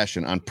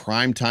fashion on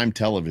primetime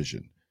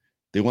television.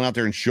 They went out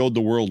there and showed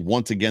the world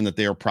once again that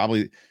they are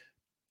probably,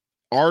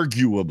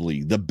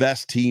 arguably, the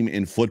best team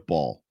in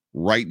football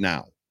right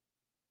now.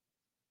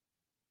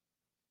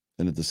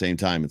 And at the same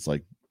time, it's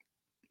like,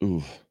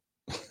 ooh.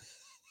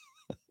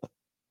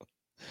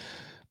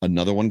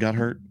 Another one got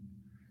hurt.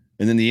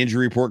 And then the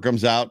injury report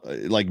comes out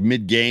like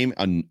mid-game.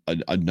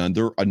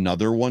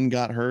 Another one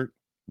got hurt.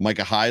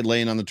 Micah Hyde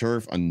laying on the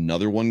turf.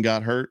 Another one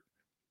got hurt.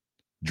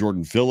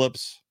 Jordan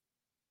Phillips.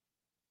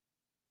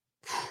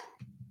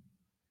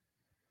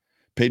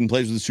 Peyton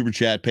plays with the super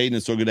chat. Peyton,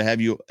 it's so good to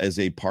have you as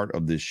a part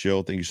of this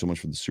show. Thank you so much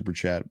for the super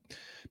chat.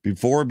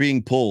 Before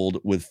being pulled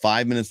with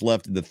 5 minutes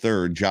left in the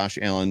third, Josh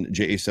Allen,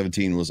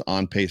 JA17, was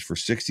on pace for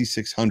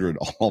 6,600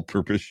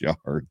 all-purpose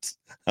yards.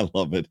 I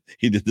love it.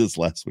 He did this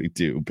last week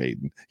too,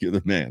 Peyton. You're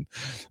the man.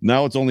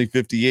 Now it's only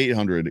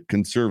 5,800.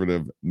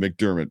 Conservative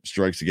McDermott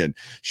strikes again.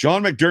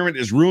 Sean McDermott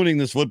is ruining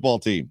this football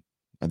team.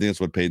 I think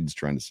that's what Peyton's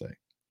trying to say.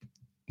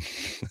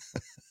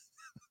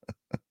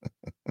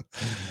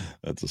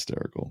 That's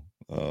hysterical.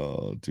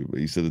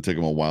 He said it took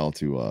him a while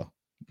to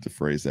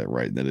phrase that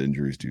right, and that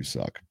injuries do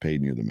suck.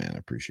 Payden, you're the man. I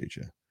appreciate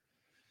you.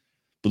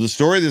 But the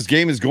story of this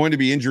game is going to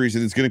be injuries,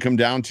 and it's going to come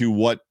down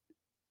to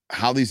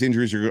how these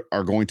injuries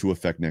are going to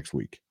affect next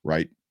week,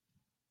 right?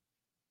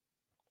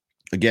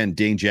 Again,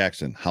 Dane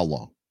Jackson, how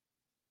long?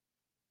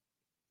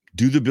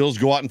 Do the Bills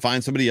go out and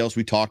find somebody else?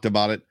 We talked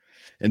about it.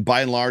 And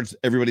by and large,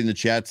 everybody in the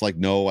chat's like,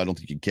 no, I don't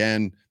think you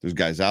can. There's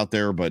guys out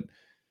there, but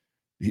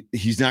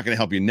he's not going to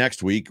help you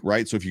next week,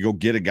 right? So if you go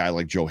get a guy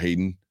like Joe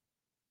Hayden,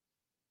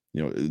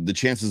 the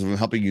chances of him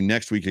helping you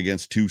next week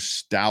against two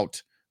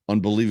stout,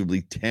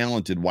 unbelievably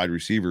talented wide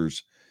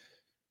receivers,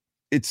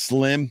 it's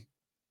slim.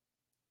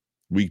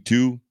 Week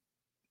 2,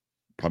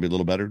 probably a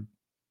little better.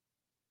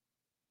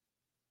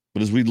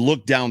 But as we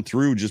look down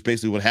through just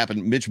basically what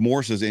happened, Mitch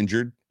Morse is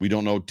injured. We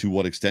don't know to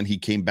what extent. He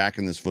came back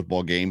in this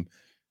football game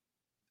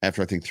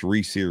after, I think,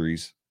 4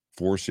 series.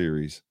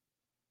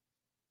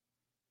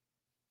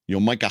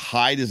 Micah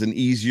Hyde is an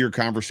easier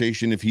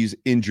conversation if he's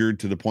injured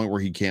to the point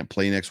where he can't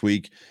play next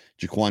week.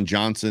 Jaquan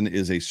Johnson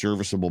is a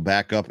serviceable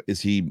backup.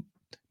 Is he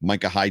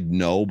Micah Hyde?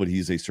 No, but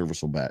he's a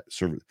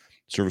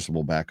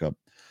serviceable backup.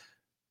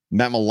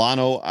 Matt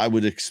Milano, I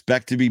would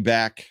expect to be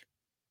back.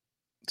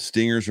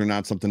 Stingers are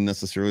not something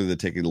necessarily that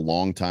take a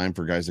long time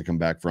for guys to come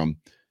back from.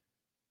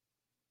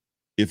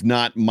 If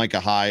not Micah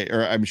Hyde,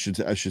 or I should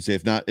say,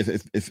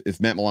 if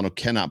Matt Milano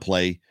cannot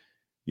play,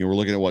 we're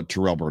looking at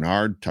Terrell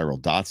Bernard, Tyrell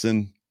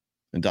Dotson,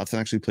 and Dotson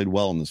actually played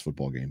well in this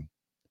football game.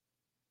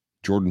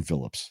 Jordan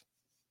Phillips,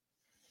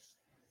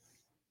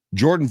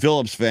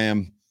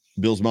 fam,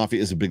 Bills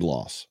Mafia is a big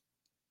loss.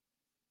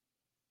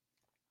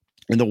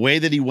 And the way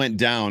that he went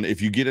down,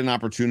 if you get an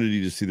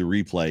opportunity to see the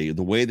replay,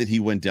 the way that he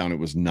went down, it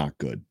was not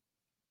good.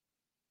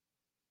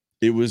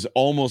 It was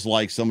almost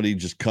like somebody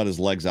just cut his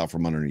legs out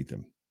from underneath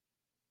him.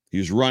 He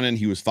was running.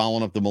 He was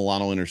following up the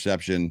Milano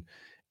interception,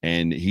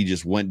 and he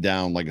just went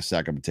down like a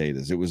sack of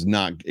potatoes. It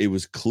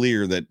was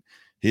clear that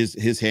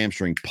his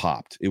hamstring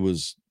popped. It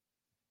was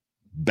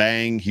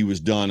bang. He was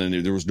done,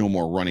 and there was no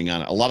more running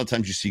on it. A lot of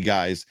times you see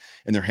guys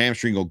and their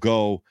hamstring will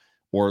go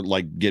or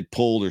like get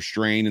pulled or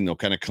strained, and they'll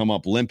kind of come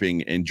up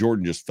limping, and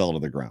Jordan just fell to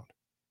the ground.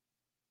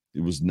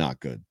 It was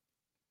not good.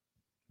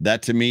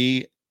 That to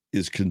me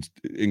is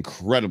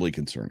incredibly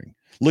concerning.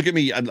 Look at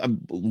me.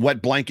 I'm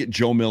wet blanket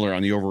Joe Miller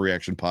on the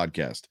Overreaction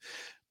podcast.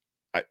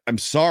 I'm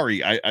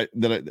sorry.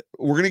 We're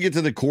going to get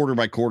to the quarter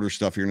by quarter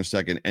stuff here in a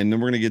second. And then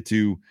we're going to get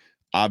to,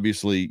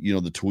 obviously,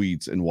 the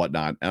tweets and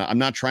whatnot. And I'm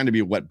not trying to be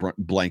a wet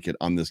blanket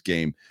on this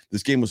game.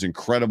 This game was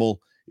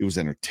incredible. It was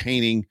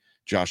entertaining.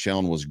 Josh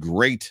Allen was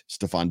great.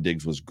 Stephon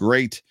Diggs was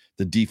great.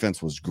 The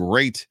defense was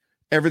great.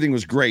 Everything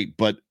was great,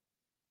 but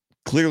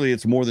clearly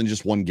it's more than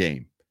just one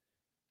game.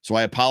 So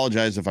I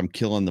apologize if I'm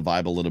killing the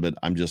vibe a little bit.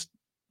 I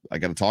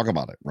got to talk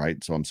about it,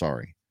 right? So I'm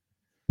sorry.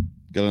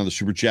 Got another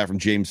super chat from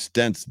James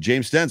Stentz.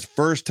 James Stentz,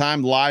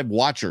 first-time live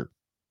watcher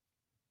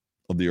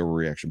of the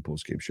Overreaction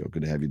postgame show.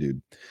 Good to have you,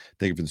 dude.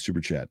 Thank you for the super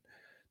chat.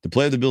 The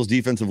play of the Bills'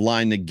 defensive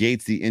line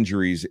negates the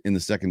injuries in the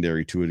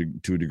secondary to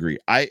a degree.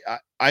 I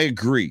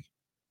agree.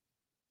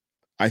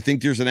 I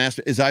think there's an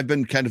aspect, as I've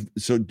been I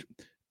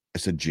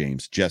said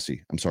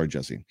Jesse. I'm sorry,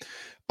 Jesse.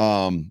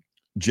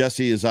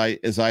 Jesse, as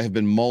I have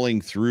been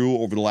mulling through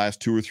over the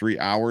last 2 or 3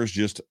 hours,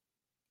 just,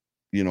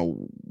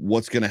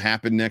 what's going to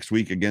happen next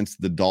week against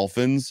the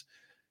Dolphins,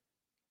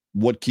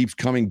 what keeps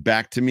coming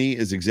back to me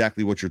is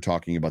exactly what you're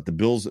talking about. The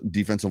Bills'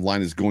 defensive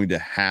line is going to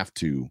have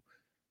to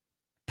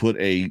put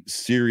a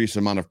serious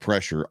amount of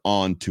pressure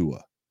on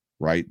Tua,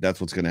 right? That's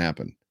what's going to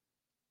happen.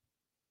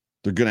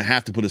 They're going to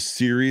have to put a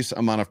serious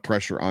amount of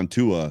pressure on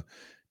Tua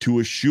to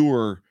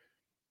assure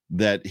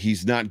that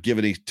he's not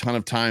given a ton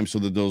of time so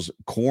that those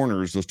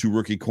 2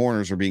 rookie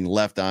corners are being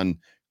left on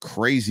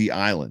crazy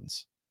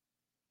islands.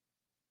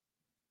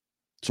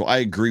 So I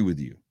agree with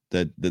you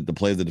that the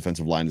play of the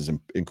defensive line is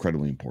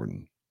incredibly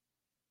important.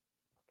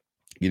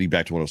 Getting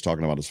back to what I was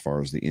talking about as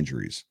far as the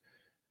injuries.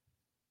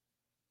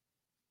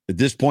 At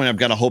this point, I've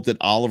got to hope that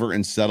Oliver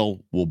and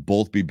Settle will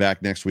both be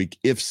back next week.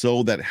 If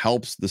so, that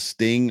helps the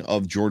sting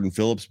of Jordan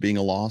Phillips being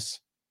a loss.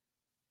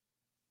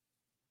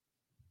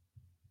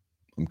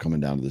 I'm coming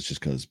down to this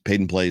just because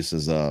Payden Place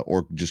is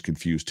or just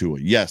confused Tua.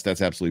 Yes,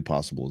 that's absolutely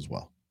possible as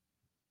well.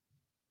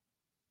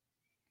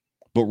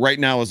 But right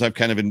now, as I've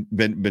kind of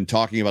been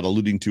talking about,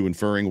 alluding to,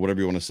 inferring, whatever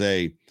you want to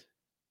say,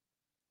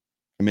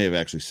 I may have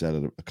actually said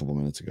it a couple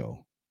minutes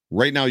ago.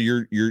 Right now,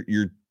 your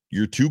 2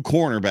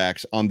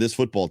 cornerbacks on this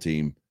football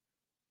team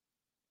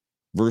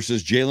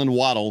versus Jalen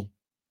Waddle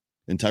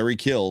and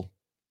Tyreek Hill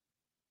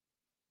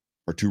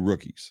are 2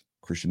 rookies,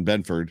 Christian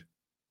Benford,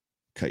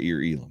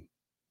 Ka'ir Elam.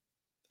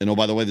 And oh,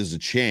 by the way, there's a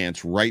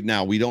chance right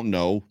now, we don't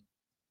know,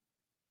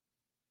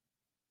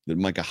 that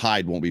Micah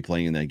Hyde won't be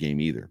playing in that game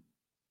either.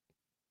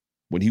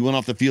 When he went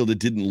off the field, it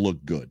didn't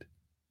look good.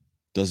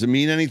 Doesn't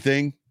mean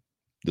anything.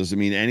 Doesn't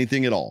mean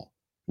anything at all.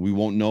 We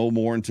won't know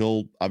more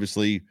until,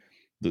 obviously,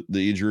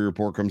 the injury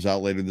report comes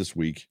out later this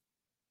week.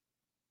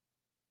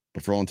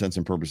 But for all intents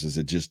and purposes,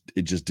 it just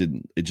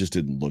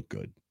didn't look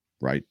good,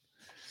 right?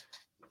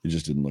 It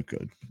just didn't look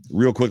good.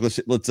 Real quick,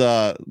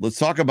 let's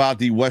talk about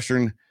the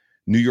Western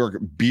New York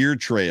beer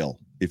trail,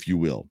 if you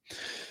will.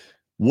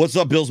 What's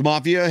up, Bills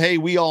Mafia? Hey,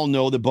 we all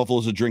know that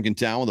Buffalo's a drinking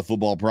town with a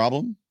football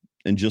problem.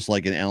 And just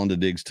like an Allen to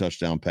Diggs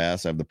touchdown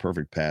pass, I have the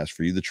perfect pass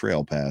for you, the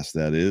Trail Pass,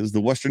 that is. The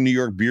Western New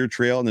York Beer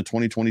Trail and the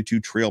 2022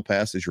 Trail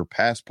Pass is your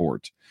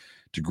passport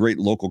to great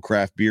local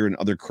craft beer and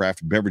other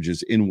craft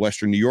beverages in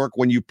Western New York.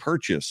 When you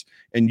purchase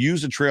and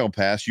use a Trail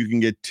Pass, you can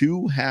get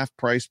 2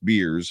 half-price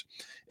beers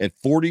at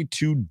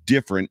 42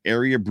 different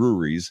area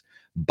breweries,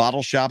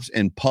 bottle shops,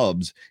 and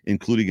pubs,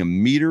 including a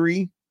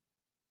meadery.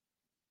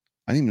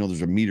 I didn't even know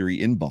there's a meadery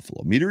in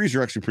Buffalo. Meaderies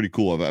are actually pretty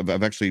cool.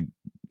 I've actually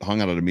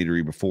hung out at a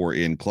meadery before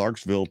in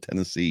Clarksville,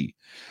 Tennessee.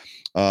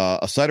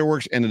 A cider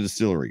works and a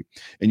distillery.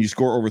 And you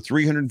score over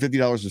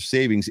 $350 of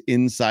savings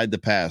inside the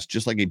pass,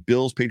 just like a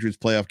Bills-Patriots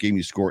playoff game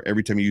you score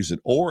every time you use it,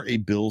 or a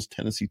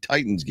Bills-Tennessee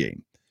Titans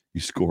game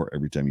you score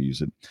every time you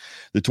use it.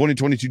 The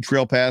 2022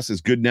 Trail Pass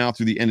is good now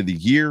through the end of the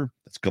year.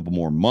 That's a couple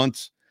more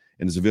months,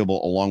 and is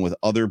available along with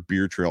other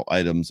beer trail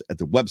items at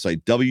the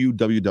website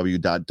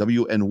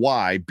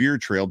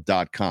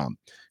www.wnYbeertrail.com.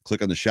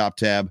 Click on the shop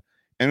tab,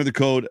 enter the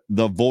code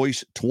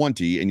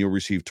TheVoice20, and you'll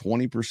receive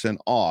 20%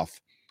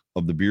 off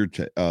of the beer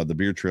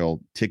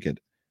trail ticket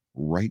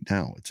right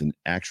now. It's an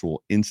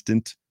actual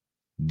instant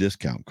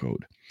discount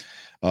code.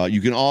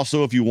 You can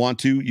also, if you want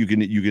to, you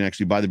can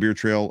actually buy the beer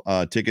trail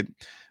ticket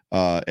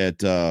at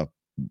the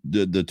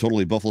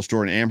Totally Buffalo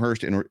store in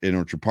Amherst, in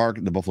Orchard Park,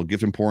 the Buffalo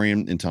Gift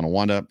Emporium in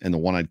Tonawanda, and the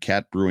One-Eyed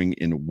Cat Brewing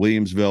in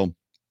Williamsville.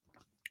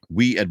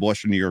 We at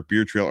Western New York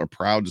Beer Trail are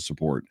proud to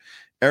support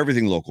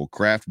everything local,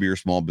 craft beer,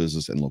 small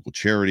business, and local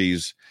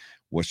charities.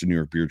 Western New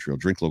York Beer Trail.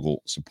 Drink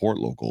local, support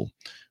local.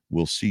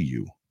 We'll see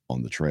you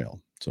on the trail.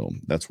 So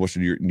that's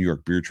Western New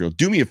York Beer Trail.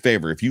 Do me a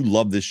favor. If you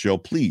love this show,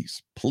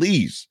 please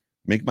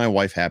make my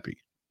wife happy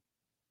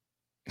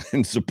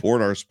and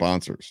support our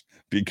sponsors,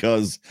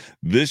 because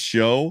this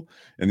show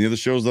and the other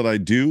shows that I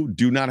do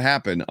not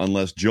happen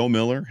unless Joe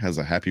Miller has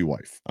a happy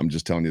wife. I'm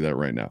just telling you that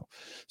right now.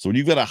 So when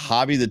you've got a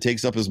hobby that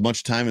takes up as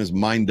much time as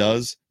mine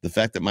does, the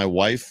fact that my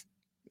wife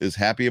is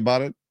happy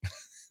about it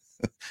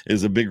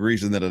is a big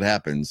reason that it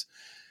happens.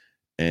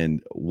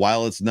 And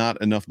while it's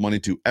not enough money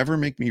to ever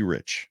make me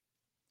rich,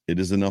 it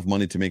is enough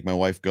money to make my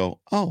wife go,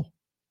 oh,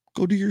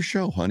 go do your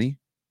show, honey.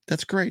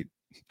 That's great.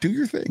 Do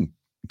your thing.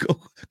 Go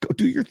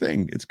do your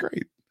thing. It's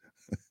great.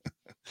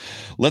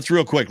 Let's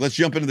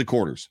jump into the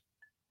quarters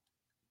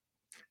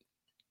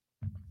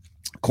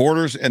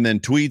and then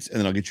tweets, and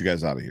then I'll get you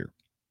guys out of here.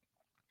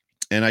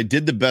 And I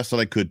did the best that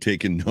I could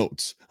taking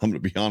notes. I'm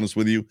going to be honest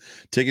with you.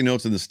 Taking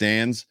notes in the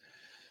stands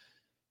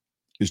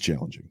is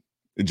challenging.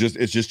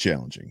 It's just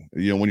challenging.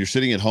 You know, when you're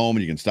sitting at home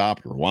and you can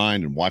stop,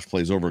 rewind, and watch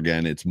plays over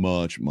again, it's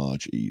much,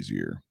 much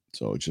easier.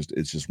 So it's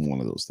just one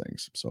of those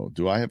things. So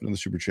do I have another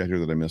super chat here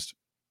that I missed?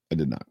 I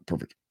did not.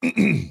 Perfect.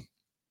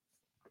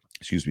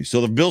 Excuse me.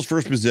 So the Bills'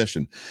 first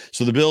possession.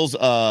 So the Bills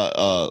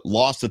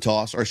lost the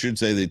toss, or I should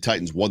say the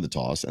Titans won the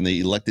toss, and they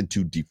elected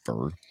to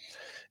defer.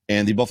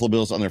 And the Buffalo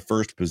Bills on their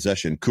first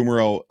possession.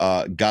 Kumaro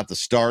got the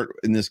start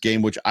in this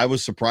game, which I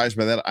was surprised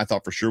by that. I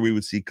thought for sure we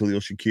would see Khalil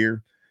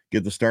Shakir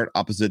get the start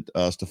opposite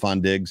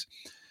Stephon Diggs.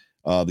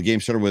 The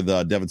game started with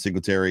Devin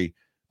Singletary,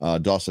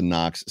 Dawson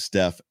Knox,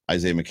 Steph,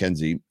 Isaiah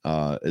McKenzie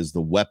as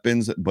the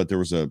weapons, but there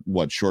was a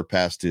short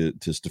pass to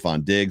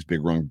Stephon Diggs,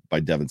 big run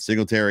by Devin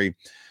Singletary.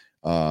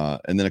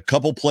 And then a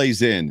couple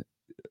plays in,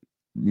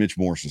 Mitch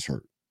Morse is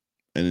hurt.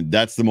 And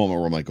that's the moment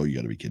where I'm like, oh, you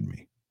got to be kidding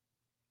me.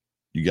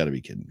 You got to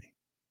be kidding me.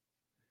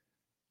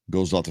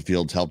 Goes off the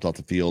field, helped off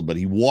the field, but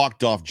he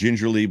walked off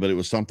gingerly, but it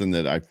was something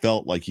that I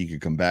felt like he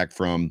could come back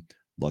from.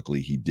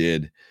 Luckily, he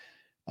did.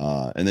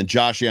 And then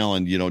Josh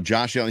Allen,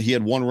 he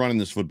had one run in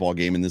this football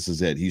game, and this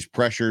is it. He's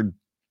pressured.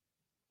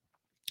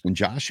 And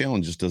Josh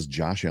Allen just does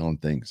Josh Allen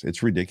things.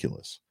 It's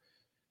ridiculous.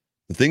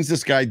 The things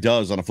this guy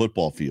does on a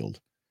football field,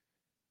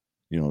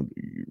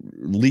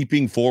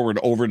 leaping forward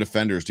over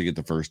defenders to get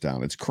the first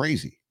down. It's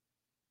crazy.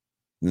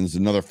 And then there's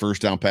another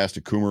first down pass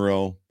to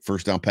Kumaro,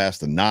 first down pass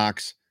to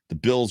Knox. The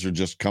Bills are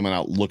just coming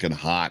out looking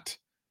hot.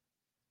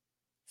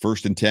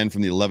 1st and 10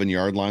 from the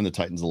 11-yard line, the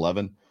Titans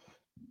 11.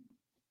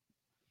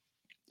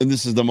 And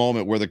this is the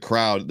moment where the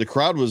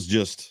crowd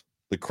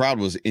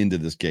was into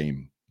this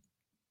game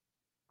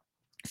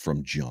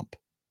from jump.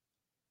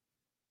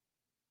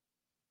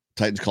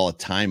 Titans call a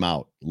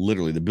timeout.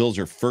 Literally, the Bills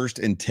are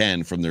 1st and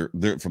 10 from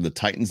the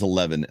Titans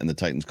 11, and the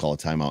Titans call a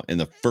timeout in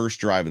the first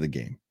drive of the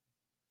game.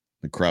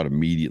 The crowd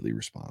immediately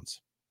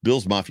responds.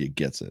 Bills Mafia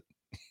gets it.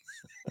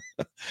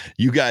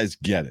 You guys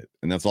get it,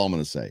 and that's all I'm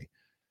going to say.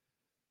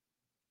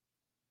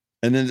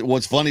 And then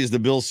what's funny is the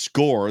Bills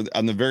score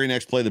on the very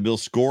next play. The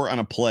Bills score on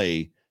a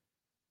play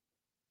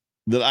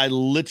that I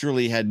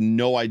literally had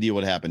no idea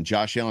what happened.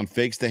 Josh Allen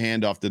fakes the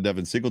handoff to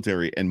Devin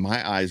Singletary, and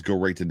my eyes go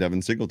right to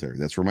Devin Singletary.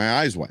 That's where my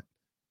eyes went.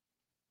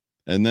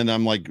 And then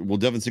I'm like, well,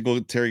 Devin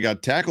Singletary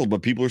got tackled,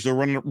 but people are still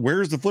running.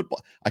 Where's the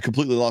football? I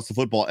completely lost the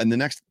football. And the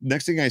next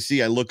thing I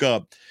see, I look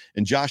up,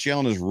 and Josh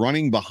Allen is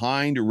running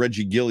behind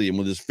Reggie Gilliam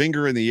with his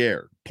finger in the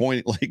air,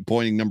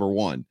 pointing number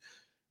one,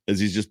 as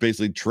he's just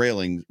basically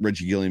trailing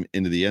Reggie Gilliam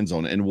into the end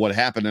zone. And what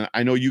happened, and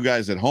I know you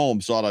guys at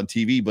home saw it on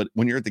TV, but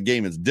when you're at the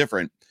game, it's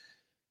different.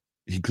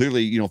 He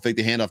clearly, faked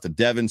the handoff to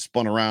Devin,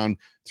 spun around,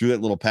 threw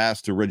that little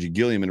pass to Reggie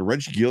Gilliam, and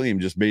Reggie Gilliam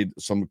just made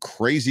some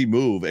crazy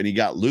move, and he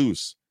got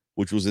loose,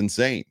 which was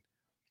insane.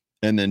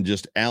 And then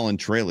just Allen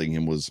trailing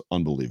him was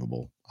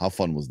unbelievable. How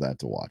fun was that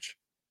to watch?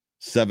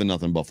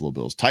 7-0 Buffalo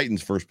Bills.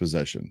 Titans first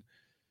possession.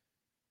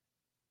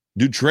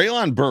 Dude,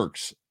 Treylon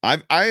Burks.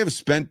 I have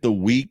spent the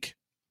week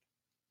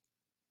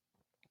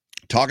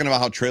talking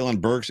about how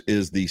Treylon Burks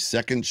is the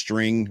second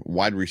string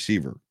wide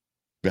receiver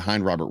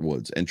behind Robert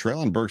Woods. And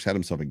Treylon Burks had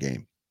himself a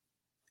game.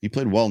 He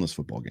played well in this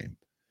football game.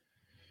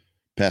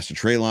 Pass to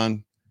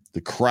Treylon. The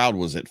crowd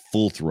was at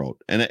full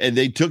throat. And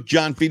they took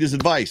John Fina's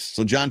advice.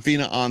 So John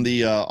Fina on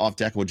the Off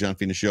Tackle with John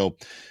Fina show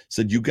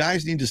said, you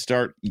guys need to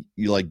start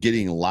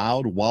getting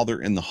loud while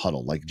they're in the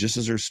huddle, like just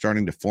as they're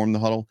starting to form the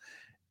huddle.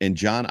 And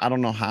John, I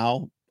don't know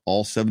how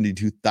all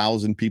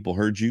 72,000 people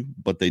heard you,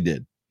 but they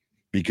did,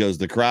 because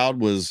the crowd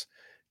was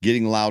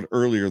getting loud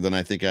earlier than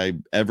I think I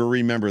ever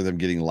remember them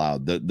getting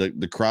loud.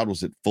 The crowd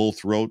was at full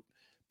throat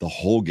the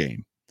whole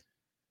game.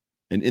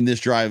 And in this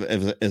drive,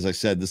 as I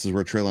said, this is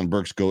where Taylor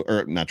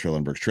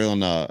Lewan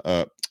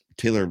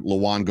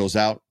goes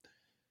out.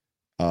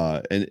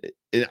 And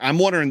I'm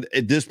wondering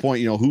at this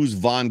point, who's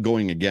Vaughn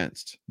going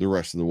against the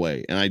rest of the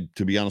way? And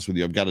to be honest with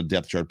you, I've got a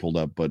depth chart pulled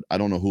up, but I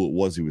don't know who it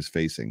was he was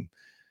facing.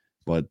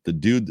 But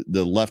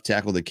the left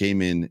tackle that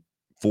came in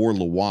for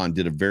Lewan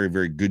did a very,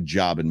 very good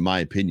job, in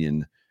my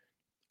opinion,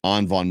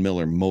 on Von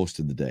Miller most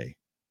of the day.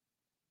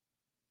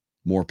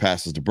 More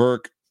passes to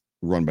Burke,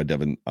 run by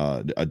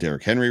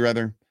Derrick Henry,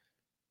 rather.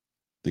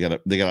 They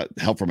got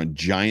help from a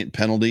giant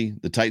penalty.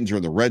 The Titans are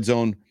in the red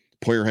zone.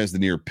 Poyer has the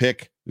near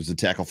pick. There's a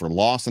tackle for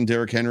loss on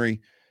Derrick Henry.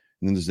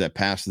 And then there's that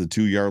pass to the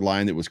 2-yard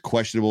line that was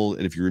questionable.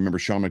 And if you remember,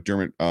 Sean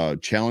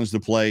McDermott challenged the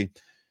play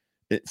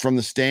from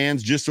the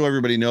stands, just so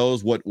everybody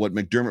knows what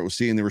McDermott was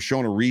seeing. They were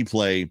showing a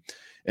replay.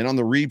 And on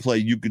the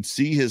replay, you could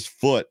see his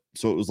foot.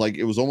 So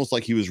it was almost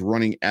like he was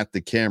running at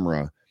the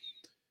camera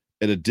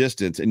at a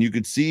distance. And you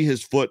could see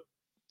his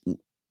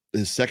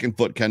second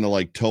foot kind of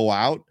like toe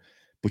out,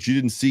 but you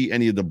didn't see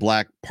any of the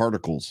black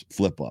particles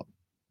flip up.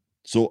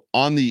 So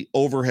on the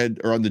overhead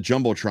or on the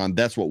Jumbotron,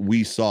 that's what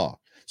we saw.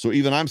 So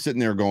even I'm sitting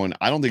there going,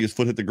 I don't think his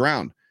foot hit the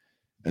ground.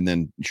 And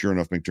then sure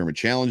enough, McDermott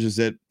challenges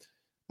it.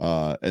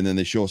 And then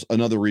they show us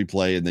another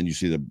replay, and then you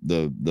see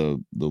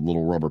the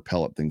little rubber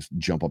pellet things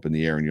jump up in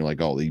the air, and you're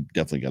like, oh, he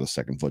definitely got a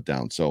second foot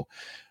down. So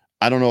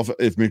I don't know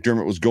if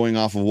McDermott was going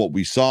off of what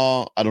we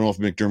saw. I don't know if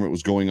McDermott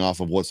was going off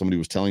of what somebody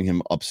was telling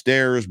him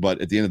upstairs,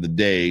 but at the end of the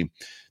day,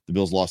 the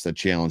Bills lost that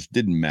challenge.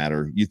 Didn't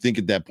matter. You think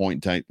at that point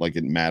in time, like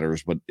it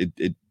matters, but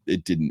it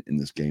didn't in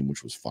this game,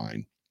 which was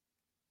fine.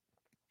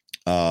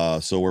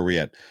 So where are we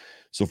at?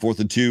 So 4th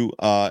and 2,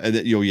 and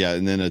then,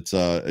 and then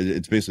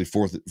it's basically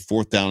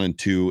fourth down and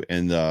 2,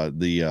 and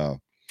the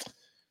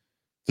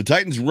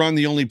Titans run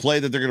the only play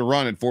that they're going to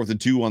run at 4th and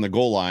 2 on the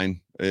goal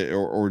line,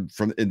 or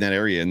from in that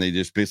area, and they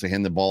just basically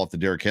hand the ball off to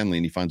Derrick Henry,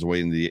 and he finds a way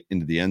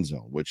into the end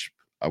zone, which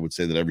I would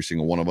say that every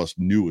single one of us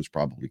knew was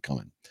probably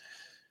coming.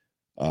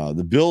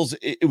 The Bills,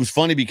 it was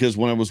funny because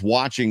when I was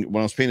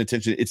paying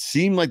attention, it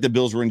seemed like the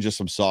Bills were in just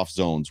some soft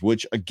zones,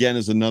 which again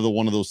is another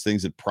one of those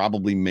things that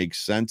probably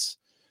makes sense.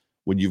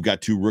 When you've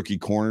got 2 rookie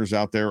corners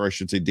out there, or I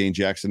should say Dane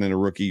Jackson and a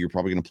rookie, you're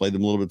probably going to play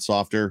them a little bit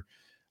softer.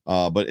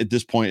 But at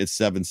this point, it's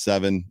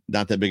 7-7.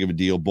 Not that big of a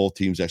deal. Both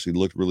teams actually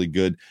looked really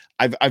good.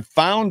 I've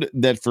found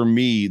that for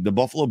me, the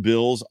Buffalo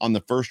Bills on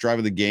the first drive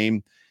of the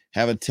game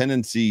have a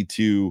tendency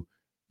to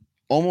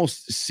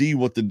almost see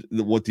what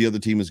the other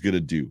team is going to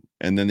do.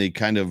 And then they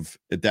kind of,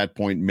 at that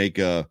point, make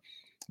their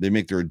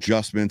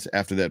adjustments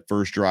after that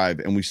first drive.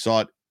 And we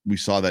saw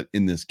that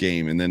in this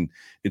game. And then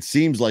it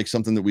seems like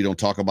something that we don't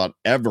talk about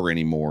ever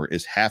anymore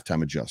is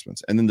halftime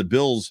adjustments. And then the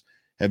Bills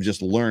have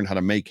just learned how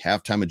to make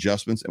halftime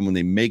adjustments. And when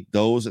they make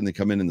those and they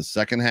come in the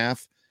second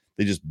half,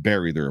 they just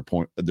bury their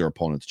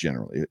opponents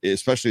generally,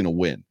 especially in a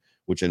win,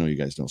 which I know you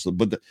guys know. So,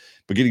 but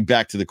getting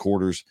back to the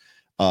quarters,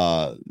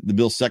 the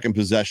Bills' second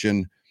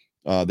possession,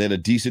 they had a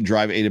decent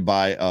drive aided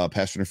by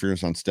pass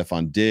interference on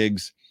Stephon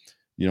Diggs.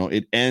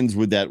 It ends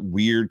with that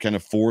weird kind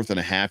of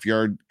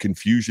 4.5-yard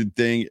confusion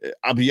thing.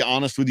 I'll be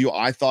honest with you.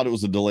 I thought it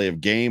was a delay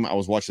of game. I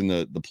was watching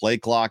the play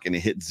clock and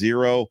it hit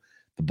 0.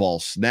 The ball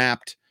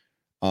snapped.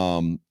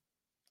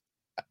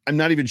 I'm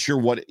not even sure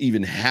what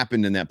even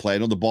happened in that play. I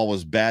know the ball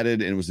was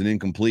batted and it was an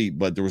incomplete,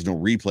 but there was no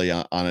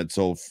replay on it.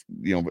 So,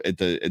 at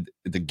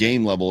the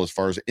game level, as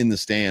far as in the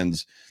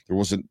stands, there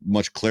wasn't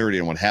much clarity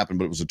on what happened,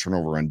 but it was a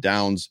turnover on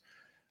downs.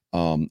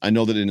 I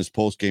know that in his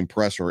post-game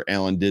presser,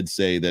 Allen did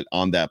say that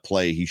on that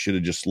play, he should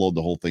have just slowed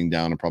the whole thing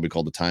down and probably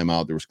called a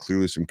timeout. There was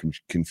clearly some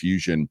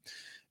confusion,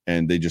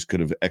 and they just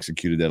could have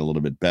executed that a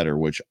little bit better,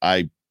 which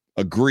I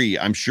agree.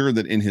 I'm sure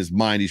that in his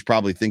mind, he's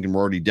probably thinking we're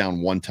already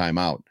down 1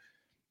 timeout.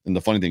 And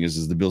the funny thing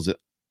is did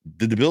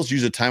the Bills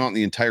use a timeout in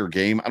the entire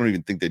game? I don't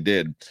even think they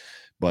did.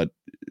 But,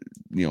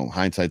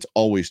 hindsight's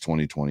always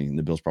 20/20, and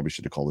the Bills probably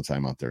should have called a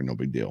timeout there. No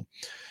big deal.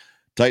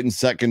 Titans'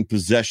 second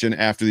possession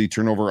after the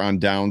turnover on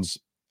downs.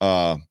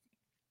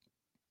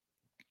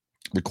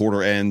 The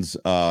quarter ends.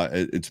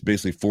 It's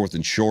basically 4th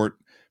and short,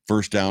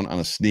 first down on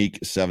a sneak,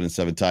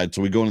 7-7 tied.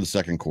 So we go into the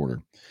second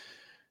quarter.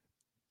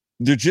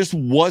 there just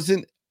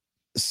wasn't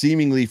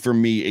seemingly for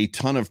me a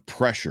ton of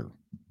pressure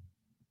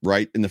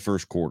right in the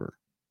first quarter.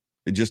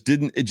 And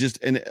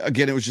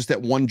again, it was just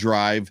that one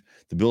drive.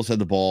 The Bills had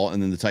the ball,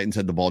 and then the Titans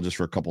had the ball just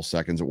for a couple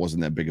seconds. It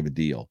wasn't that big of a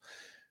deal.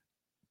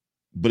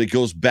 But it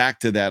goes back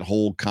to that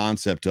whole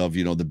concept of,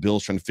 the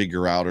Bills trying to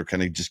figure out, or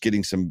kind of just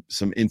getting some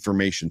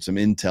information, some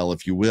intel,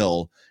 if you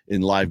will,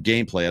 in live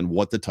gameplay on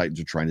what the Titans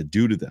are trying to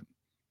do to them.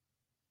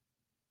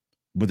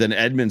 But then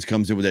Edmonds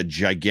comes in with that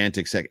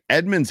gigantic sack.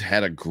 Edmonds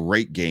had a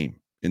great game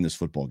in this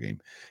football game.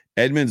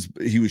 Edmonds,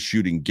 he was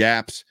shooting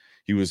gaps.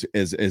 He was,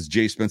 as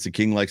Jay Spencer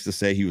King likes to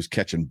say, he was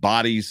catching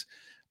bodies.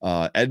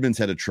 Edmonds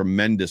had a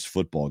tremendous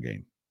football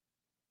game.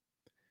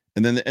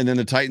 And then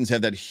the Titans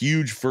had that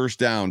huge first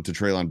down to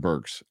Treylon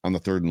Burks on the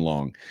 3rd and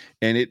long.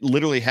 And it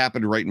literally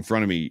happened right in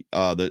front of me.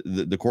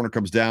 The corner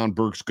comes down.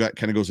 Burks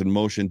kind of goes in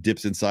motion,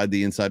 dips inside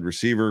the inside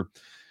receiver.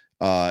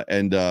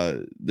 And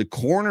the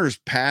corners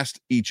passed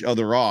each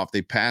other off.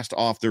 They passed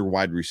off their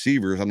wide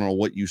receivers. I don't know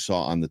what you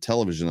saw on the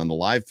television on the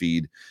live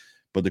feed,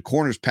 but the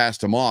corners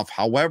passed them off.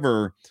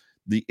 However,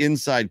 the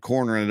inside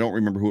corner, and I don't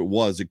remember who it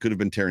was, it could have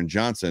been Taron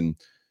Johnson,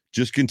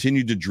 just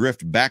continued to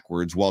drift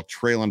backwards while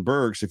Treylon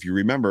Burks, if you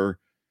remember,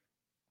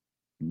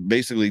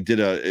 basically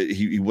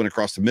he went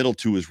across the middle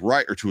to his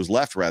right, or to his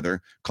left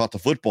rather, caught the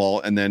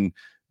football, and then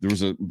there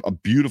was a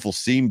beautiful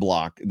seam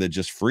block that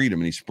just freed him,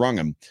 and he sprung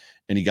him,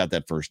 and he got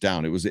that first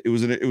down. It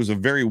was a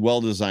very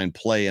well-designed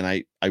play, and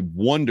I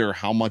wonder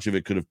how much of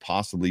it could have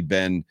possibly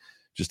been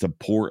just a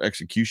poor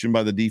execution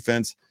by the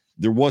defense.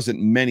 There wasn't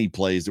many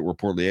plays that were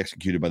poorly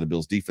executed by the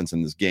Bills defense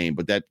in this game,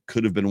 but that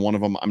could have been one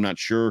of them. I'm not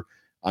sure.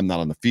 I'm not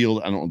on the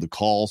field. I don't know the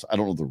calls. I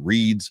don't know the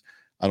reads.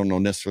 I don't know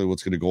necessarily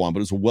what's going to go on, but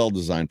it's a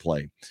well-designed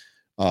play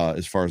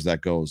as far as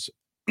that goes.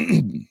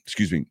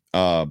 Excuse me.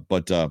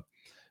 But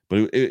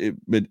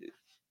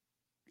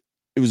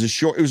it was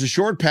a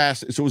short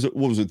pass. So what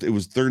was it? It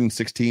was 3rd and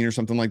 16 or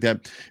something like that.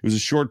 It was a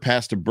short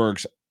pass to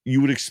Burks.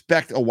 You would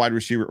expect a wide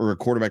receiver or a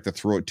quarterback to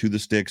throw it to the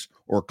sticks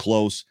or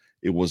close.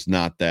 It was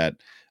not that.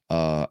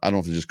 I don't know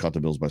if they just caught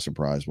the Bills by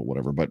surprise, but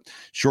whatever. But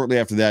shortly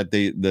after that,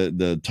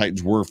 the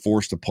Titans were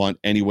forced to punt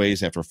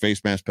anyways after a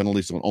face mask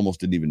penalty, so it almost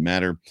didn't even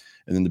matter.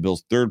 And then the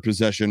Bills' third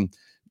possession,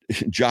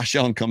 Josh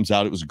Allen comes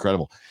out. It was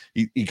incredible.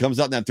 He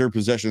comes out in that third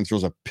possession and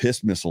throws a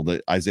piss missile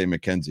to Isaiah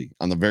McKenzie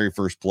on the very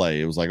first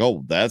play. It was like,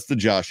 oh, that's the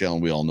Josh Allen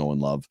we all know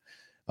and love.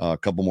 A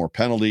couple more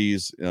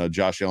penalties.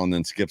 Josh Allen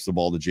then skips the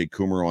ball to Jake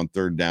Coomer on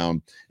 3rd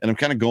down. And I'm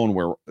kind of going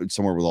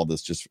somewhere with all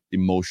this just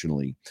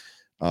emotionally.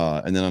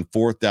 And then on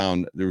 4th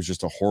down, there was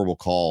just a horrible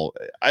call.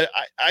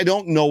 I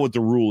don't know what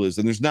the rule is,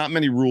 and there's not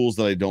many rules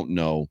that I don't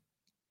know.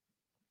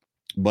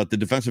 But the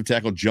defensive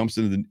tackle jumps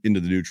into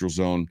the neutral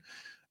zone.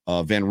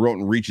 Van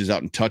Roten reaches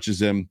out and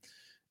touches him,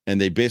 and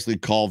they basically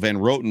call Van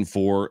Roten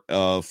for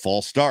a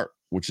false start,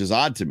 which is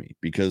odd to me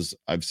because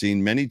I've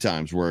seen many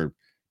times where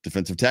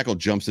defensive tackle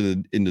jumps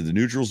into the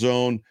neutral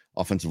zone,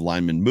 offensive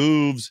lineman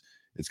moves.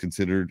 It's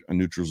considered a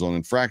neutral zone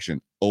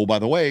infraction. Oh, by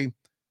the way,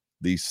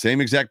 the same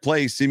exact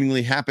play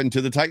seemingly happened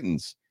to the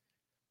Titans,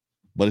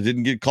 but it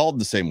didn't get called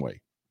the same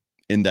way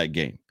in that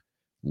game.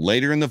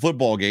 Later in the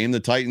football game,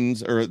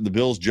 the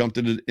Bills jumped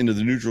into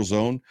the neutral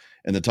zone,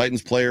 and the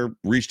Titans player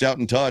reached out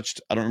and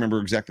touched. I don't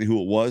remember exactly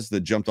who it was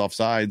that jumped off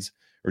sides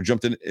or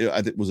jumped in.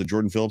 I think was it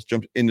Jordan Phillips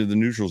jumped into the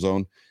neutral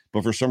zone,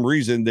 but for some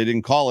reason they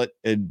didn't call it,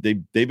 and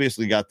they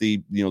basically got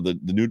the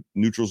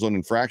neutral zone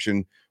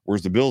infraction,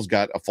 whereas the Bills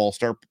got a false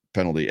start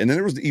penalty. And then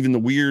there was even the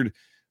weird.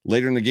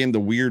 Later in the game, the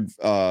weird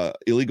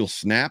illegal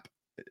snap.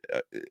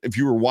 If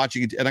you were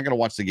watching it, and I'm going to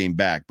watch the game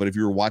back, but if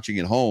you were watching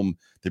at home,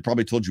 they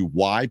probably told you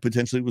why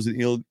potentially it was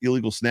an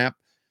illegal snap.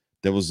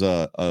 That was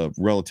a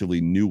relatively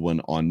new one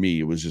on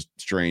me. It was just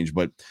strange,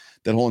 but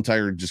that whole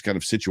entire just kind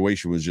of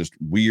situation was just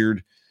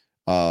weird.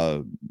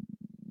 10-7,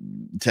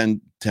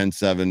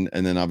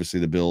 and then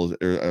obviously the Bills,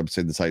 or I'm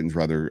saying the Titans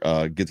rather,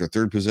 get their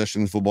third possession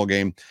in the football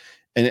game.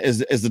 And as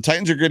the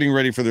Titans are getting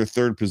ready for their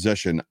third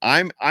possession,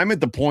 I'm at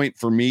the point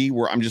for me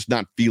where I'm just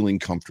not feeling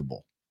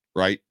comfortable,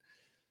 right?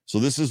 So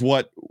this is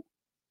what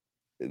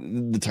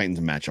the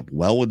Titans match up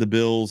well with the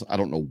Bills. I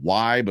don't know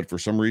why, but for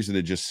some reason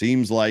it just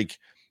seems like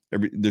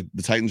the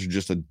Titans are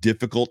just a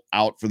difficult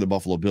out for the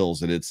Buffalo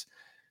Bills, and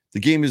the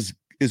game is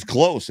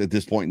close at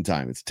this point in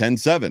time. It's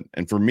 10-7,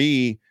 and for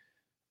me,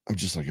 I'm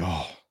just like,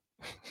 oh,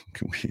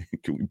 can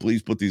we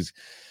please put these?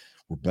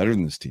 We're better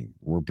than this team.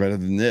 We're better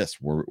than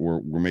this.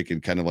 We're making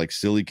kind of like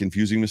silly,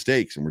 confusing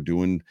mistakes, and we're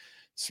doing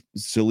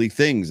silly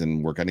things,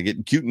 and we're kind of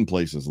getting cute in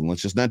places. And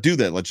let's just not do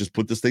that. Let's just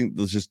put this thing.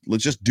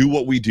 Let's just do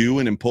what we do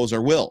and impose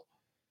our will.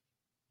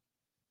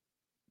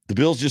 The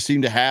Bills just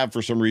seem to have,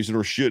 for some reason,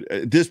 or should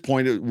at this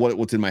point,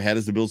 what's in my head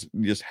is the Bills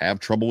just have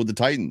trouble with the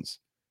Titans,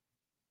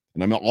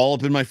 and I'm all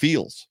up in my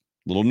feels,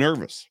 a little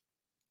nervous,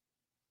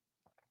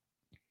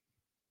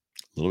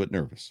 a little bit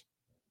nervous.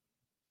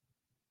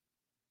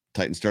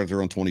 Titans start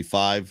their own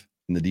 25,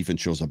 and the defense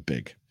shows up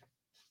big.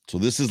 So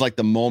this is like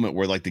the moment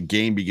where like the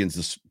game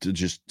begins to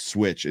just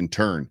switch and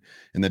turn,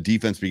 and the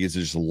defense begins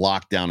to just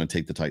lock down and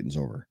take the Titans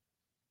over.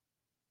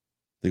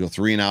 They go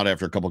 3 and out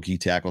after a couple key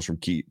tackles from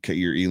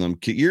Ka'ir Elam.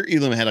 Ka'ir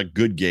Elam had a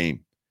good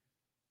game.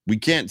 We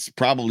can't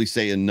probably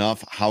say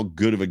enough how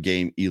good of a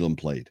game Elam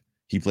played.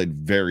 He played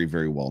very,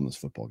 very well in this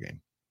football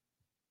game.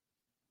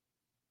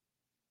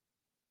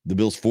 The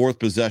Bills' fourth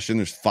possession,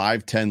 there's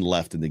 5:10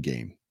 left in the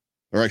game.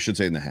 Or I should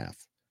say in the half.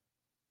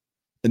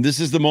 And this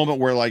is the moment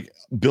where, like,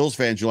 Bills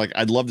fans, you're like,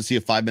 I'd love to see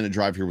a 5-minute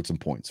drive here with some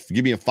points. If you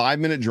give me a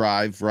 5-minute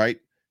drive, right?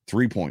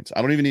 3 points.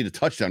 I don't even need a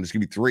touchdown. Just give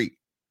me 3.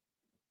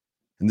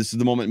 And this is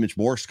the moment Mitch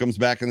Morse comes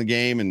back in the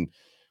game, and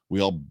we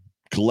all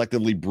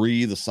collectively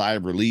breathe a sigh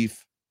of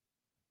relief.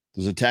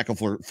 There's a tackle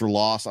for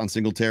loss on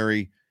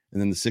Singletary, and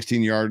then the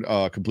 16-yard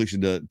completion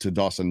to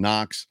Dawson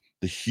Knox.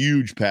 The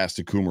huge pass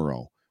to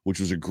Kumaro, which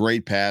was a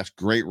great pass,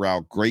 great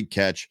route, great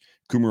catch.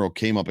 Kumaro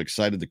came up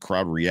excited. The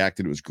crowd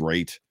reacted. It was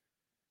great.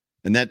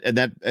 And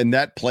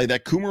that play,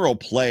 that Kumaro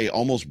play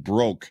almost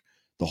broke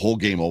the whole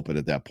game open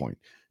at that point.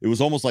 It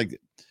was almost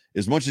like,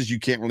 as much as you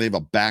can't really have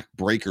a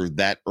backbreaker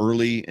that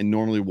early, and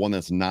normally one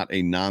that's not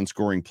a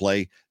non-scoring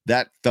play,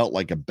 that felt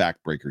like a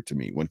backbreaker to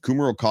me. When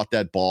Kumaro caught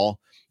that ball,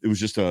 it was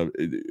just an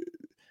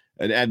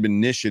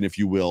admonition, if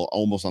you will,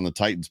 almost on the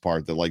Titans'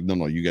 part that, like,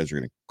 no, you guys are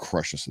going to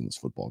crush us in this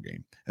football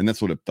game. And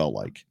that's what it felt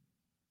like.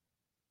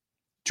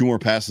 2 more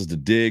passes to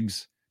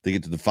Diggs. They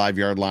get to the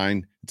 5-yard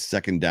line. It's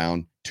second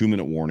down,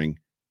 2-minute warning.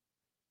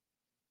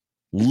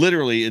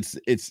 Literally, it's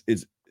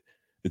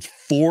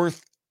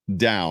fourth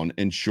down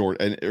and short,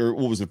 or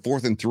what was it,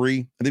 4th and 3?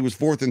 I think it was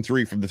 4th and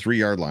 3 from the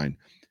 3-yard line,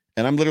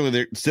 and I'm literally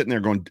there, sitting there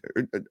going,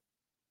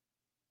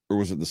 or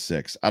was it the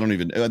 6? I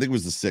think it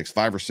was the 6,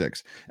 5 or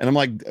 6, and I'm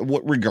like,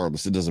 what?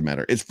 Regardless, it doesn't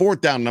matter. It's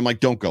 4th down, and I'm like,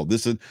 don't go.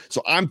 So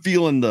I'm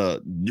feeling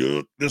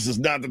this is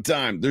not the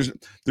time.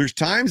 There's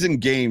times in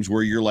games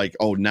where you're like,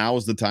 oh, now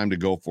is the time to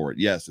go for it.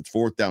 Yes, it's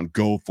 4th down.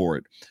 Go for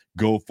it.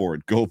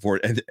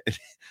 And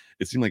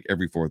it seemed like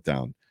every 4th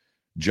down,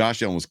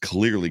 Josh Allen was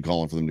clearly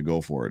calling for them to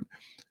go for it.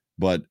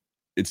 But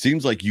it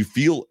seems like you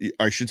feel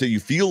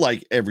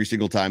like every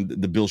single time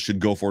the Bills should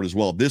go for it as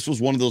well. This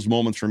was one of those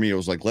moments for me. It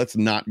was like, let's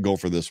not go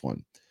for this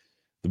one.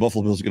 The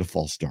Buffalo Bills get a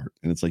false start.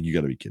 And it's like, you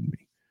got to be kidding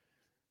me.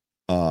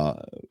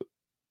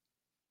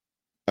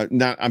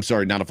 Not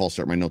a false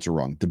start. My notes are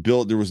wrong.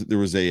 There was so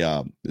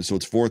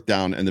it's 4th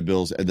down, and the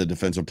Bills and the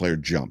defensive player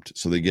jumped.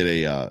 So they get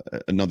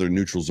another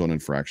neutral zone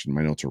infraction.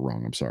 My notes are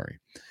wrong. I'm sorry.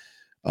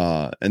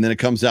 And then it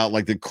comes out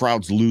like the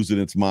crowd's losing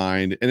its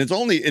mind, and it's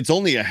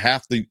only a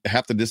half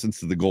the distance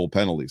to the goal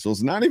penalty. So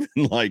it's not even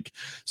like,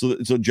 so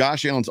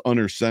Josh Allen's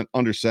under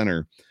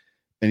center,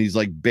 and he's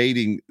like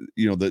baiting,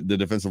 the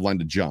defensive line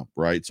to jump,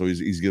 right? So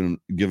he's giving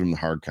them the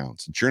hard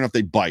counts. And sure enough,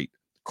 they bite.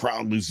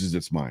 Crowd loses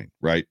its mind,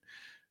 right?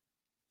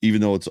 Even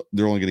though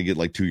they're only going to get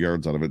like 2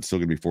 yards out of it, it's still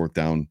going to be 4th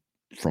down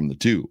from the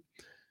 2.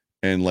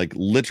 And like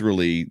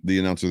literally the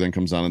announcer then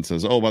comes on and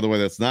says, oh, by the way,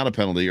 that's not a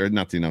penalty. Or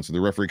not the announcer, the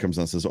referee comes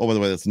on and says, oh, by the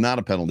way, that's not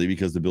a penalty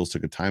because the Bills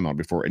took a timeout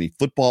before any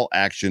football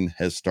action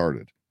has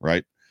started,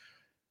 right?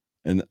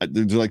 And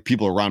there's like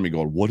people around me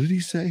going, what did he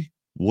say?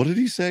 What did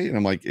he say? And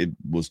I'm like, it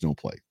was no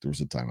play. There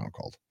was a timeout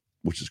called,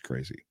 which is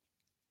crazy.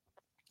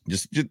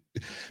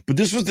 But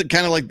this was the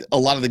kind of like a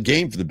lot of the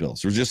game for the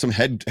Bills. There was just some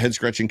head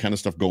scratching kind of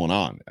stuff going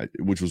on,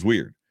 which was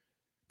weird.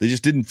 They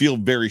just didn't feel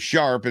very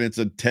sharp, and it's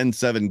a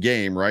 10-7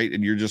 game, right?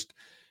 And you're just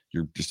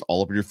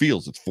all up in your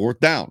feels. It's 4th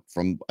down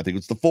from, I think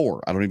it's the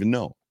 4. I don't even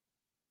know.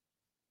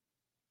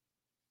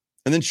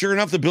 And then sure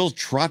enough, the Bills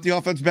trot the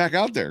offense back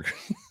out there.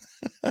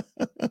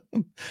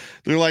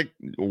 They're like,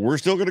 we're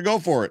still going to go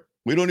for it.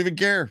 We don't even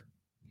care.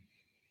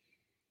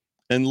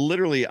 And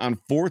literally on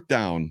 4th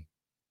down,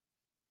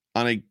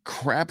 on a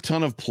crap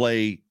ton of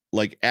play,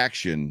 like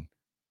action,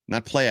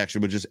 not play action,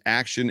 but just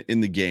action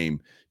in the game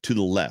to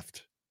the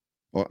left.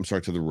 Oh, I'm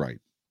sorry, to the right.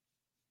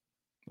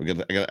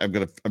 I've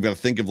got to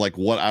think of like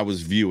what I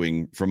was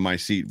viewing from my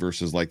seat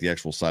versus like the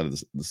actual side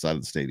of the side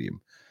of the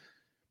stadium.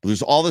 But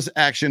there's all this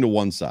action to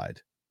one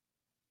side.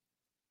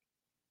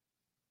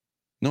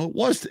 No, it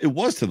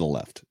was to the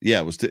left. Yeah,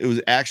 it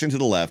was action to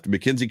the left.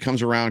 McKenzie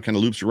comes around, kind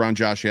of loops around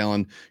Josh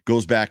Allen,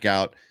 goes back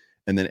out,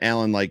 and then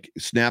Allen like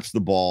snaps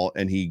the ball,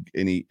 and he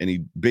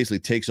basically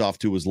takes off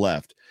to his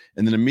left,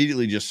 and then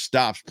immediately just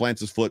stops,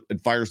 plants his foot,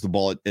 and fires the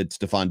ball at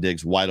Stephon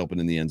Diggs wide open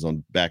in the end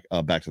zone, back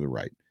to the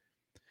right.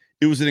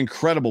 It was an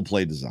incredible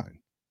play design.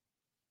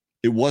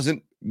 It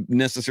wasn't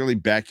necessarily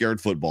backyard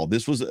football.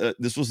 This was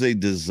a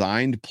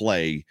designed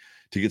play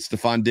to get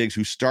Stephon Diggs,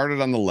 who started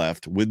on the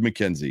left with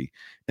McKenzie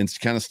and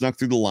kind of snuck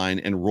through the line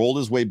and rolled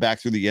his way back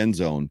through the end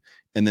zone,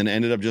 and then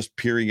ended up just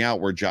peering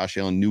out where Josh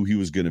Allen knew he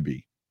was going to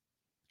be.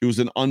 It was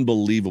an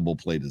unbelievable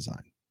play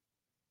design.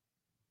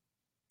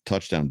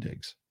 Touchdown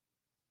Diggs.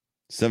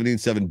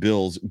 17-7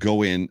 Bills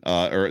go in,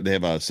 or they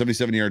have a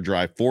 77-yard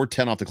drive,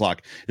 4:10 off the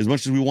clock. As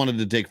much as we wanted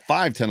to take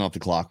 5:10 off the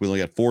clock, we only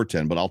got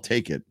 4:10, but I'll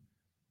take it.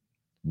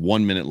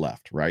 1 minute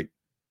left, right?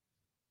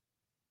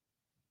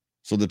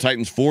 So the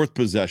Titans' fourth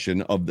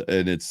possession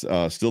and it's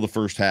still the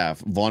first half.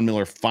 Von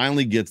Miller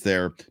finally gets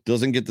there,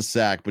 doesn't get the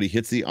sack, but he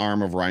hits the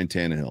arm of Ryan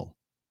Tannehill.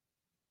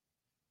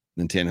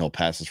 Then Tannehill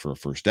passes for a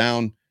first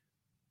down.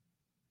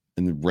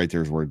 And right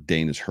there is where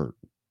Dane is hurt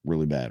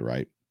really bad,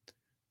 right?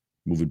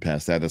 Moving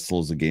past that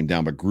slows the game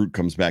down. But Groot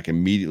comes back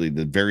immediately.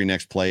 The very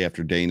next play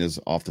after Dane is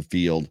off the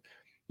field,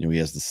 He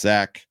has the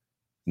sack,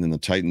 and then the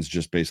Titans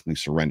just basically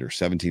surrender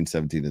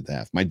 17-17 at the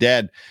half. My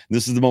dad,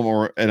 this is the moment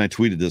where, and I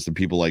tweeted this, and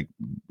people like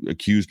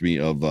accused me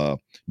of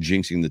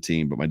jinxing the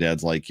team, but my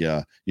dad's like,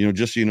 yeah,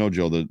 just so you know,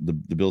 Joe, the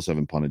Bills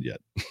haven't punted yet.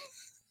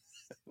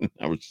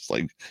 I was just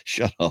like,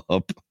 shut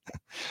up.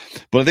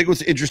 But I think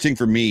what's interesting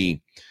for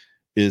me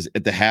is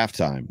at the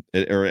halftime,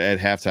 at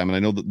halftime, and I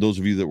know that those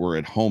of you that were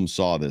at home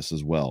saw this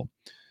as well.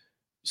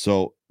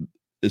 So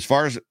as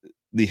far as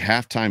the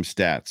halftime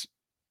stats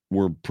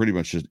were pretty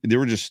much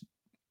the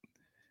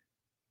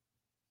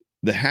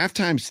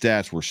halftime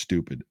stats were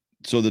stupid.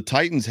 So the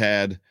Titans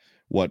had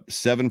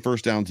 7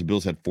 first downs, the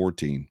Bills had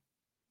 14.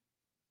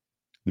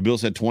 The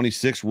Bills had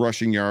 26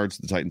 rushing yards,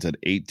 the Titans had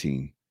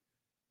 18.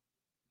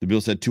 The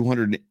Bills had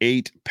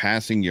 208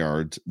 passing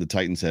yards, the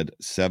Titans had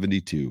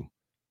 72.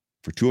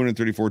 For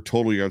 234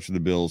 total yards for the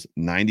Bills,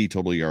 90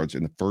 total yards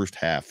in the first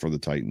half for the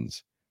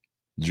Titans.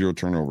 0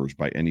 turnovers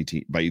by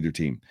either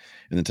team.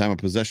 And the time of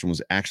possession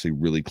was actually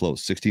really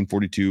close,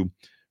 16:42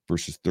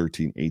 versus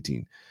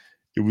 13:18.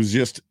 It was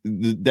just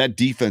that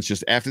defense,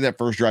 just after that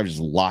first drive, just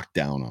locked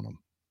down on them.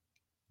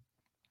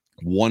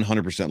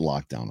 100%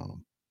 locked down on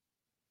them.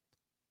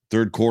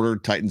 Third quarter,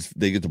 Titans,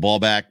 they get the ball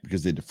back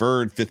because they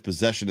deferred. 5th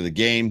possession of the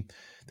game.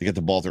 They get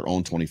the ball at their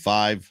own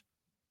 25.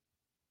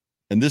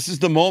 And this is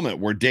the moment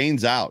where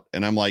Dane's out.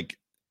 And I'm like,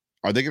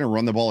 are they going to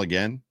run the ball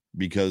again?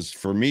 Because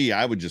for me,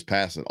 I would just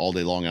pass it all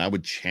day long, and I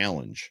would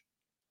challenge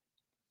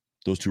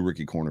those 2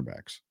 rookie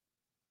cornerbacks.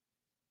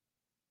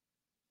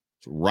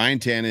 So Ryan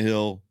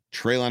Tannehill,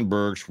 Treylon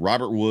Burks,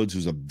 Robert Woods,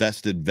 who's a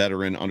vested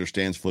veteran,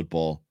 understands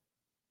football,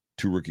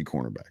 2 rookie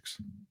cornerbacks.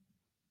 A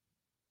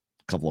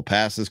couple of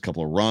passes,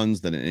 couple of runs,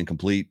 then an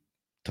incomplete.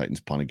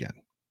 Titans punt again.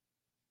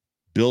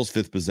 Bills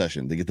 5th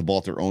possession. They get the ball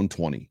at their own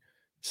 20.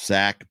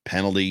 Sack,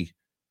 penalty,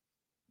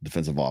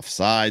 defensive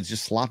offsides,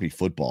 just sloppy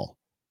football.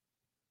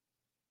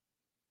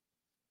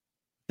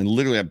 And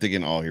literally I'm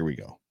thinking, oh, here we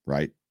go,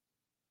 right?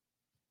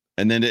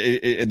 And then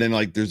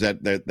like there's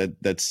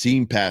that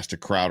seam pass to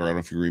Crowder. I don't know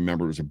if you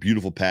remember. It was a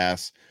beautiful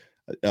pass.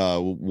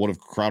 One of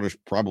Crowder's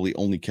probably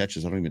only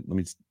catches. I don't even let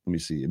me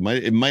see. It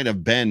might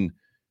have been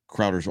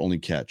Crowder's only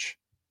catch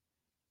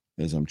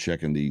as I'm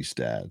checking these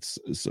stats.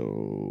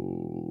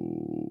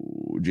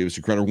 So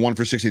Jamison Crowder 1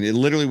 for 16. It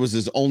literally was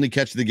his only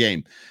catch of the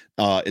game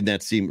in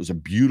that seam. It was a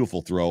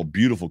beautiful throw,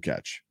 beautiful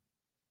catch.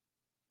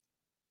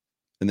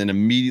 And then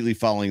immediately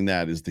following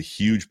that is the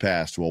huge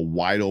pass to a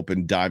wide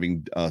open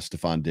diving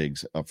Stephon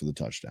Diggs up for the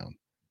touchdown.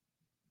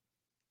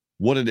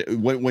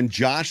 When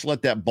Josh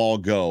let that ball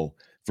go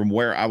from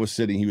where I was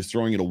sitting, he was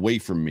throwing it away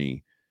from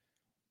me.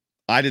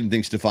 I didn't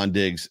think Stephon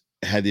Diggs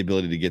had the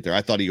ability to get there.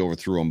 I thought he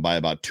overthrew him by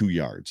about 2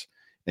 yards.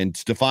 And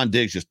Stephon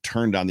Diggs just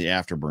turned on the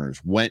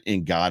afterburners, went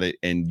and got it,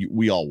 and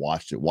we all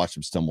watched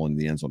him stumble into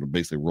the end zone and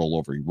basically roll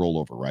over. He rolled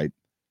over, right?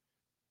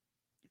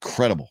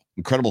 Incredible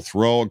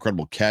throw,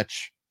 incredible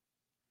catch.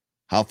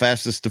 How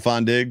fast is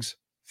Stephon Diggs?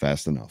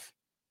 Fast enough.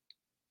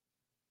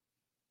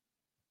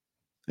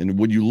 And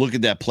when you look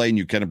at that play and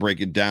you kind of break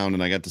it down,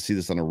 and I got to see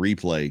this on a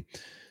replay,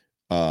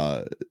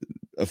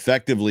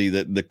 effectively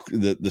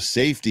the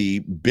safety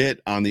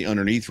bit on the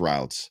underneath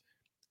routes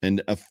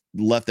and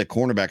left that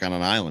cornerback on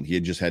an island. He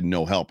had just had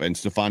no help, and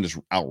Stephon just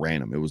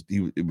outran him. It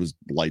was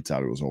lights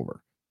out. It was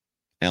over.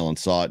 Allen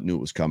saw it, knew it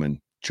was coming,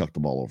 chucked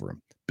the ball over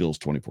him. Bills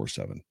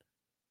 24-7.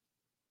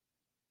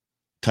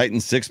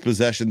 Titans 6th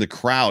possession. The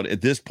crowd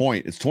at this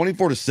point, it's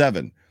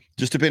 24-7.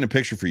 Just to paint a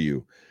picture for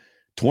you,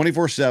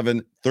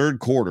 24-7, third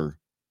quarter.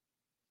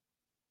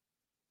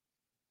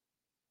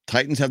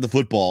 Titans have the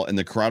football, and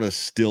the crowd is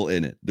still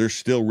in it. They're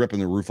still ripping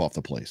the roof off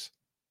the place.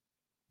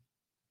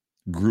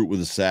 Groot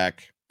with a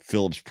sack.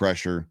 Phillips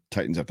pressure.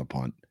 Titans have to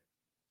punt.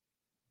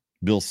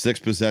 Bills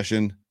 6th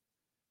possession.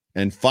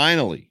 And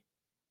finally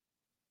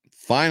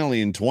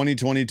in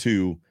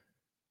 2022,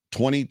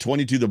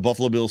 the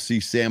Buffalo Bills see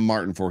Sam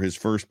Martin for his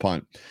first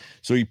punt.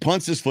 So he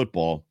punts his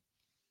football,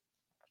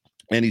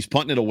 and he's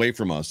punting it away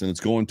from us, and it's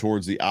going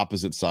towards the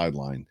opposite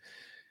sideline.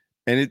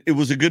 And it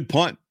was a good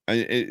punt.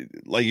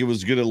 It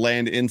was going to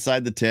land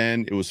inside the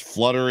 10. It was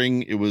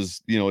fluttering. It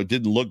was, it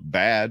didn't look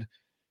bad.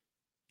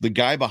 The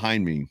guy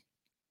behind me,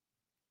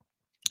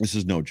 this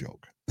is no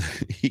joke.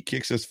 He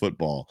kicks his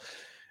football,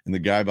 and the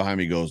guy behind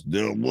me goes,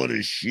 "What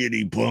a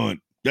shitty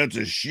punt. That's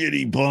a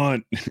shitty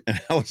punt."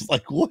 And I was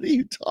like, what are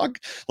you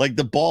talking? Like,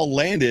 the ball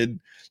landed,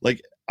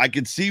 like I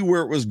could see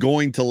where it was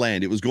going to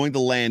land. It was going to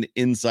land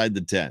inside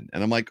the 10.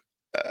 And I'm like,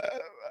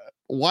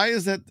 why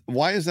is that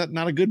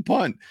not a good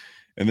punt?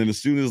 And then as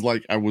soon as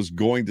I was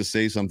going to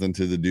say something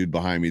to the dude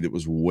behind me that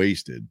was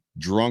wasted,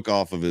 drunk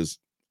off of his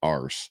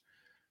arse,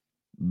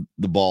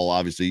 the ball,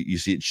 obviously you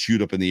see it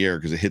shoot up in the air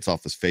because it hits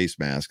off his face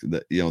mask,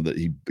 that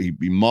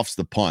he muffs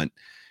the punt.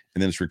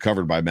 And then it's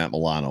recovered by Matt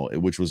Milano,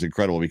 which was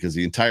incredible because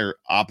the entire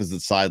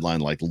opposite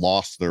sideline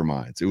lost their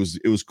minds. It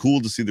was cool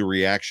to see the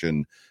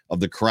reaction of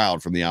the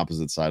crowd from the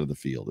opposite side of the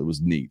field. It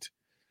was neat.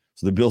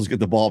 So the Bills get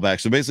the ball back.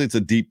 So basically, it's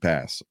a deep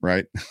pass,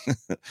 right?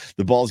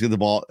 The Bills get the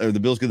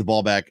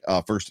ball back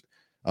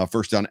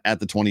first down at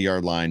the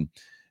 20-yard line,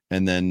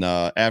 And then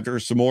after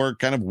some more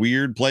kind of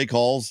weird play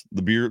calls,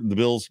 the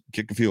Bills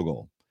kick a field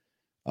goal.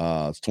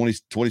 It's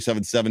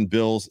 27-7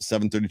 Bills,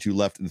 7:32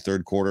 left in the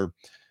third quarter.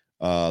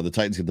 The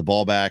Titans get the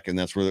ball back, and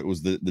that's where it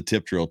was the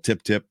tip drill,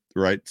 tip,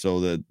 right? So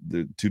the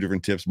two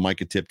different tips.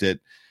 Micah tipped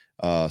it.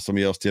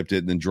 Somebody else tipped it,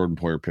 and then Jordan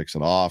Poyer picks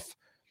it off.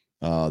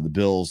 The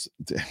Bills,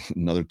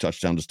 another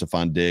touchdown to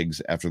Stephon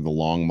Diggs after the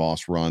long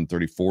Moss run,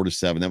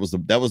 34-7.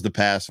 That was the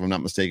pass, if I'm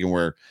not mistaken,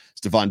 where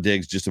Stephon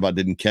Diggs just about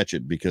didn't catch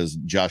it because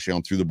Josh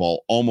Allen threw the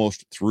ball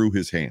almost through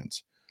his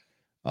hands.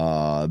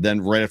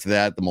 Then right after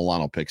that, the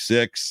Milano pick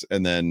six,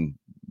 and then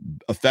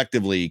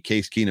effectively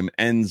Case Keenum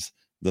ends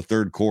the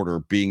third quarter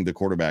being the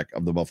quarterback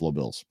of the Buffalo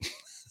Bills,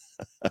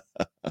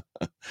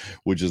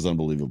 which is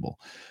unbelievable.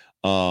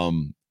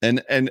 And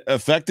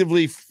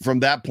effectively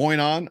from that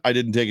point on, I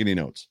didn't take any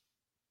notes.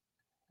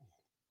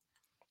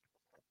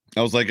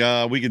 I was like,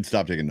 we can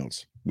stop taking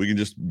notes. We can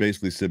just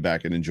basically sit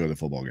back and enjoy the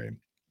football game,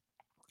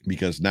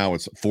 because now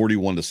it's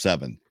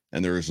 41-7,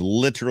 and there is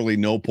literally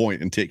no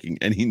point in taking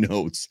any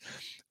notes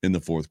in the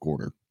fourth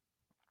quarter.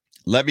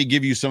 Let me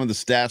give you some of the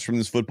stats from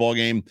this football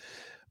game.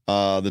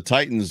 The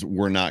Titans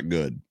were not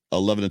good.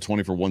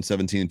 11-20 for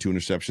 117 and 2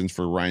 interceptions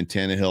for Ryan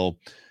Tannehill.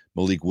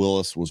 Malik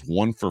Willis was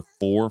 1 for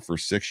 4 for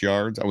 6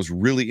 yards. I was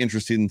really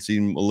interested in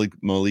seeing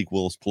Malik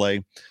Willis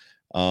play.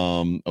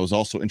 I was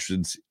also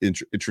interested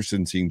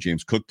in seeing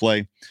James Cook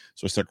play,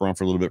 so I stuck around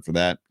for a little bit for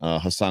that.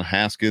 Hassan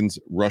Haskins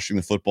rushing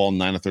the football,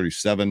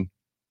 9-37.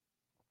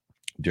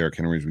 Derrick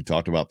Henry, as we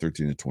talked about,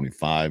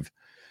 13-25.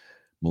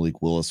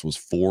 Malik Willis was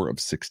 4 of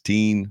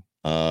 16.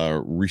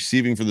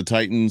 Receiving for the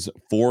Titans,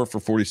 4 for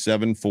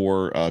 47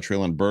 for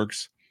Treylon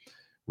Burks.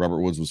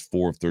 Robert Woods was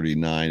 4 of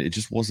 39. It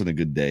just wasn't a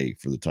good day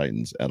for the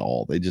Titans at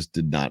all. They just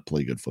did not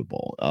play good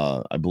football.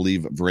 I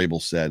believe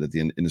Vrabel said at the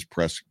end in his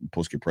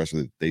post-game presser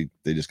that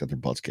they just got their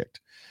butts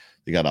kicked.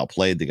 They got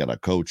outplayed. They got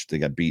outcoached. They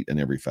got beat in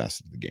every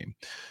facet of the game.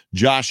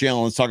 Josh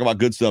Allen, let's talk about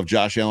good stuff.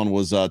 Josh Allen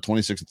was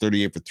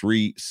 26-38 for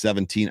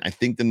 317. I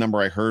think the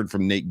number I heard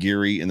from Nate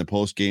Geary in the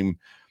post-game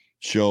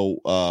show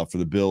for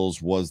the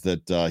Bills was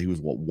that he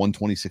was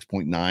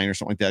 126.9 or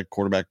something like that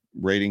quarterback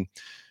rating.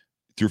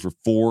 Threw for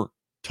 4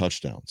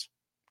 touchdowns.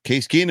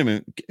 Case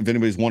Keenum, if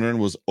anybody's wondering,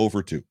 was 0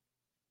 for 2.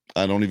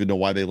 I don't even know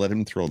why they let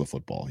him throw the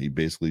football. He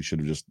basically should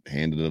have just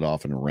handed it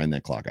off and ran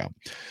that clock out.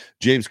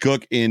 James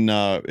Cook in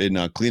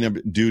cleanup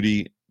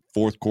duty,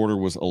 fourth quarter,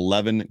 was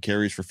 11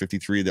 carries for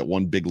 53. That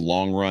one big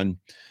long run.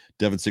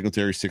 Devin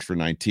Singletary 6 for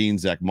 19.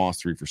 Zach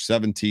Moss 3 for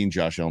 17.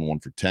 Josh Allen 1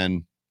 for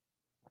 10.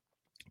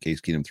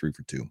 Case Keenum 3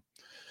 for 2.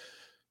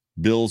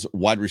 Bills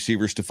wide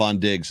receiver Stephon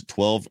Diggs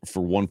 12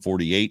 for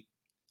 148.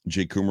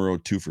 Jay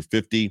Kumaro 2 for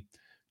 50.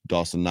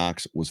 Dawson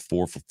Knox was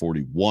 4 for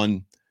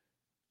 41.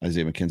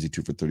 Isaiah McKenzie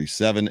 2 for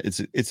 37.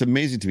 It's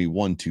amazing to me.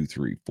 1, 2,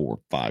 3, 4,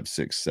 5,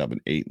 6,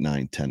 7, 8,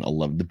 9, 10,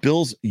 11. The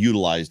Bills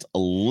utilized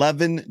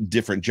 11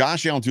 different.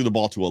 Josh Allen threw the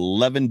ball to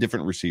 11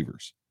 different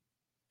receivers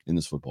in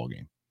this football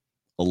game.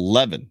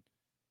 11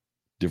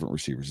 different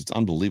receivers. It's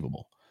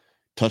unbelievable.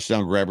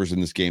 Touchdown grabbers in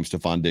this game: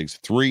 Stephon Diggs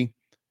 3,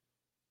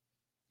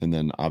 and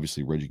then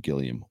obviously Reggie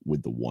Gilliam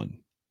with the 1.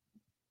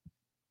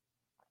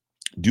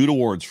 Dude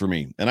awards for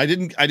me, and I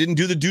didn't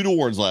do the Dude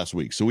awards last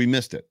week, so we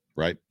missed it,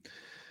 right?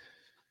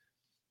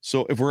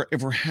 So if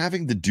we're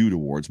having the Dude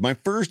awards, my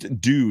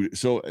first dude.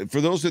 So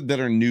for those that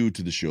are new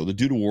to the show, the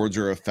Dude awards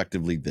are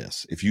effectively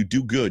this: if you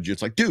do good,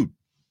 it's like, dude,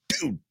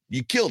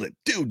 you killed it,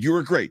 dude, you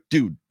were great,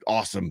 dude,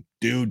 awesome,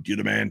 dude, you're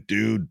the man,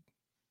 dude.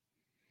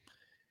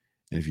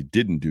 And if you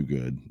didn't do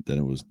good, then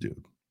it was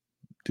dude,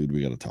 we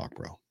got to talk,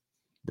 bro,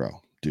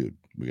 dude,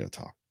 we got to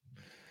talk.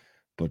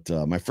 But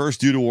my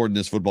first Dude award in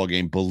this football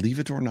game, believe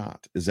it or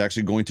not, is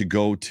actually going to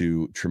go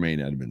to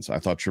Tremaine Edmunds. I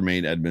thought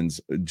Tremaine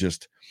Edmunds,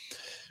 just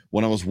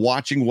when I was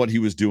watching what he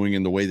was doing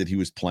and the way that he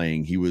was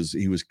playing, he was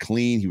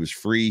clean, he was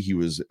free, he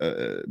was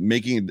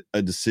making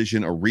a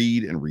decision, a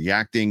read, and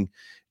reacting,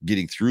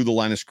 getting through the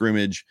line of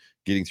scrimmage,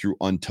 getting through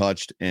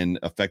untouched, and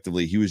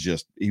effectively he was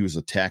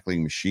a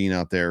tackling machine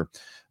out there.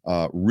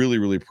 Really,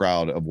 really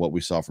proud of what we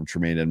saw from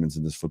Tremaine Edmunds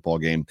in this football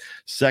game.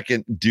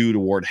 Second Dude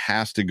award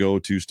has to go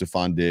to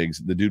Stephon Diggs.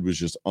 The dude was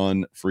just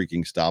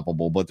unfreaking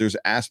stoppable. But there's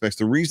aspects.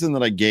 The reason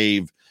that I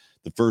gave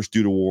the first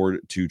Dude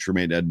award to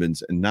Tremaine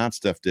Edmunds and not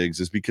Steph Diggs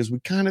is because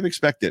we kind of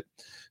expect it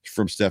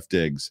from Steph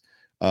Diggs.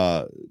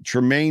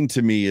 Tremaine,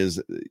 to me,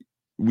 is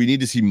we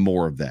need to see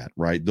more of that,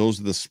 right? Those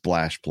are the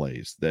splash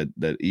plays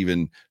that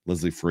even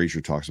Leslie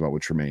Frazier talks about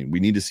with Tremaine. We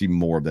need to see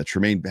more of that.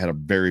 Tremaine had a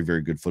very,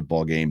 very good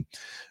football game.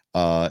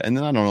 And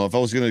then I don't know if I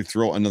was going to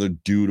throw another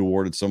Dude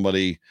award at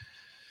somebody.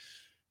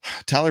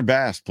 Tyler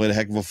Bass played a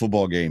heck of a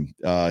football game.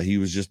 He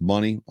was just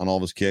money on all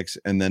of his kicks.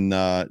 And then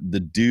the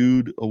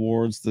Dude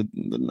awards, the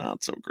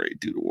not so great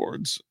Dude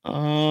awards.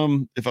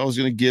 If I was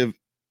going to give,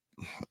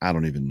 I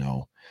don't even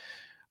know.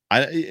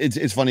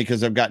 It's funny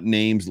because I've got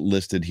names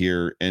listed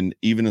here, and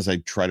even as I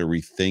try to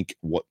rethink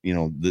what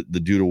the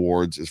Dude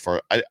awards, as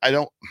far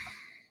I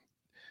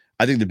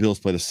think the Bills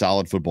played a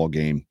solid football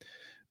game.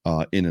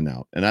 In and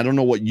out. And I don't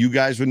know what you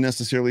guys would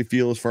necessarily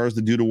feel as far as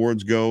the Dude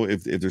awards go.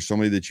 If there's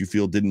somebody that you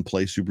feel didn't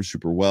play super,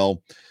 super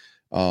well,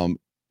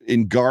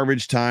 in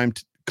garbage time,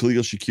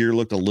 Khalil Shakir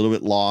looked a little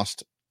bit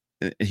lost.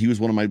 He was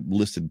one of my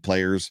listed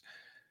players.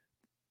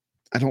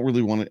 I don't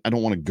want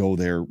to go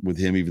there with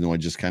him, even though I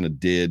just kind of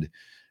did.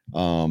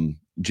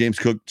 James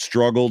Cook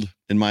struggled,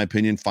 in my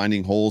opinion,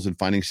 finding holes and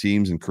finding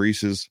seams and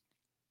creases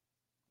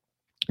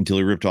until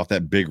he ripped off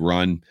that big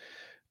run.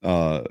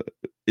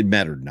 It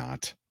mattered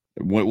not.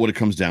 What it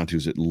comes down to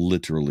is it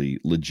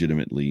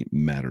legitimately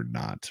mattered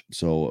not.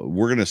 So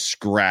we're going to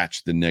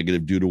scratch the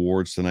negative dude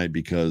awards tonight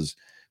because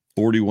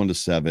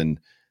 41-7,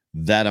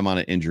 that amount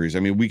of injuries. I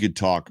mean, we could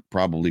talk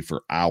probably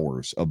for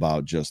hours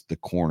about just the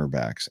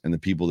cornerbacks and the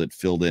people that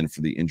filled in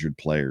for the injured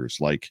players.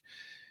 Like,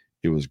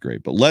 it was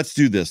great. But let's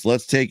do this.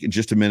 Let's take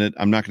just a minute.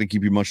 I'm not going to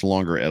keep you much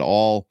longer at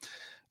all.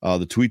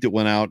 The tweet that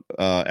went out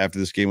after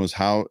this game was,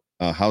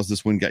 how's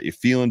this win got you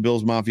feeling,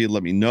 Bills Mafia?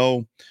 Let me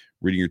know.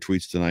 Reading your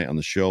tweets tonight on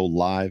the show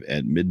live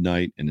at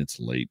midnight, and it's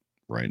late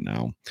right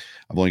now.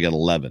 I've only got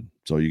 11,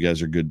 so you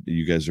guys are good.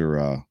 You guys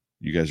are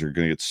going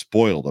to get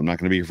spoiled. I'm not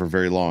going to be here for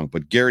very long.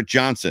 But Garrett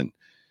Johnson,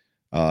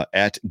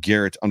 at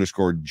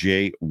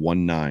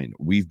Garrett_J19.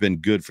 We've been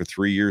good for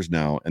 3 years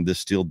now, and this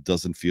still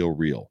doesn't feel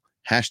real.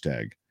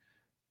 Hashtag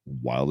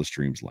wildest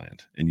dreams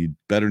land. And you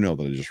better know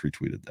that I just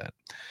retweeted that.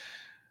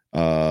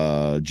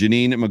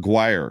 Janine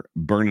McGuire,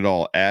 burn it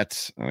all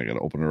at, I got to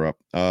open her up,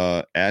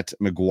 at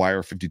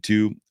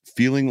McGuire52,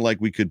 feeling like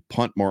we could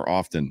punt more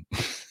often.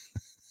 I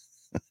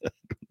don't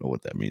know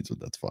what that means, but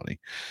that's funny.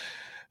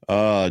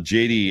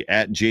 JD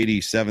at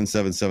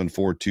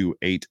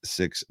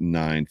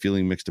JD777428669,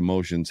 feeling mixed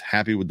emotions,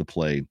 happy with the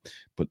play,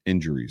 but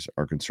injuries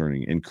are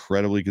concerning,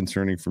 incredibly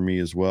concerning for me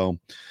as well.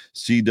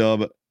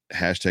 C-Dub,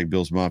 hashtag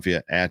Bills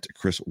Mafia, at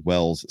Chris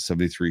Wells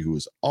 73, who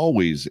is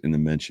always in the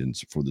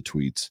mentions for the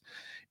tweets.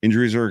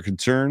 Injuries are a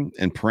concern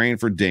and praying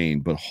for Dane,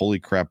 but holy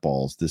crap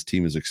balls, this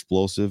team is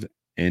explosive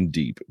and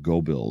deep.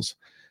 Go Bills.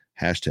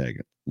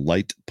 Hashtag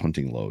light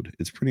punting load.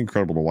 It's pretty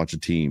incredible to watch a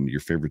team,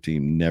 your favorite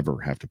team, never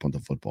have to punt the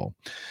football.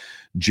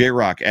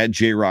 J-Rock at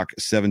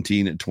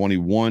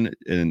JRock1721,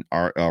 and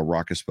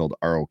Rock is spelled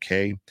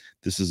R-O-K.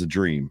 This is a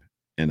dream,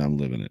 and I'm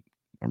living it.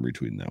 I'm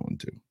retweeting that one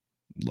too.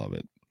 Love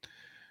it.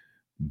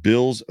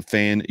 Bills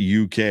Fan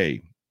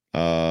UK.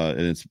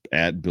 And it's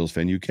at Bills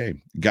Fan UK.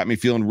 Got me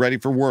feeling ready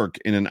for work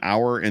in an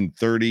hour and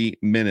 30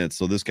 minutes.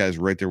 So this guy's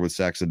right there with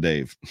Saxa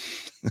Dave.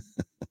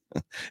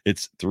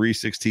 It's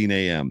 3:16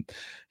 a.m.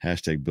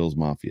 Hashtag Bills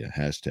Mafia.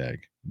 Hashtag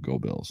Go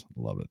Bills.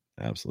 Love it.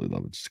 Absolutely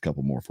love it. Just a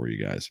couple more for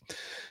you guys.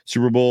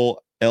 Super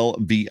Bowl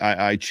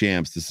LVII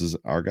champs. This is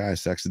our guy,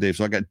 Saxa Dave.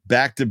 So I got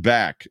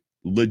back-to-back,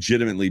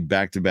 legitimately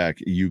back-to-back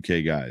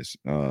UK guys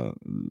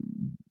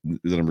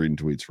that I'm reading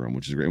tweets from,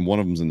 which is great. And one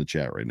of them's in the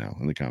chat right now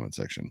in the comment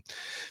section.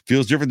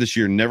 Feels different this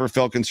year. Never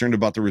felt concerned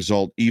about the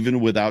result, even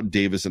without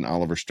Davis and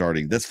Oliver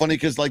starting. That's funny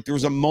because like there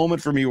was a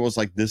moment for me where it was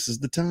like, this is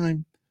the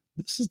time.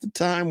 This is the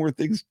time where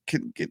things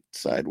can get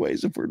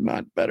sideways if we're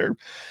not better.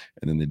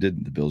 And then they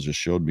didn't. The Bills just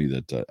showed me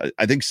that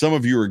I think some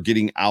of you are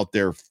getting out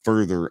there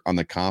further on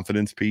the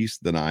confidence piece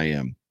than I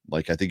am.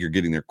 Like, I think you're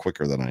getting there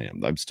quicker than I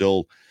am. I'm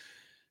still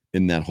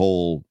in that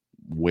whole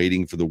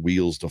waiting for the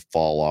wheels to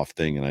fall off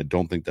thing, and I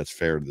don't think that's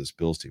fair to this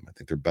Bills team. I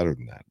think they're better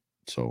than that.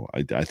 So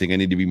I think I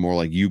need to be more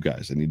like you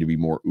guys. I need to be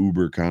more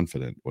uber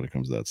confident when it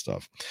comes to that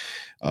stuff.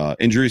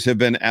 Injuries have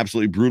been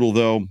absolutely brutal,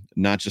 though,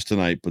 not just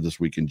tonight, but this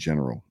week in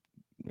general.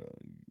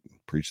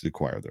 Preach to the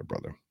choir there,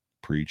 brother.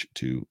 Preach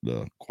to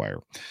the choir.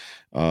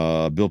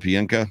 Bill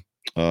Pienka,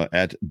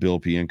 at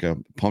Bill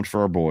Pienka, pumped for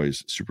our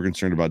boys. Super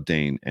concerned about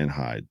Dane and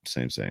Hyde.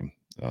 Same.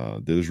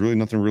 There's really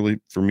nothing really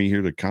for me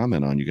here to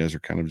comment on. You guys are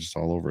kind of just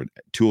all over it.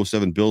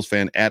 207 Bills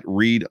fan at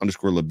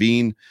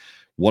Reed_Levine.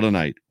 What a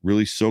night.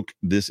 Really soak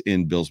this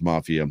in, Bills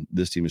Mafia.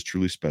 This team is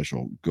truly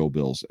special. Go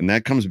Bills. And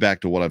that comes back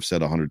to what I've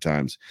said 100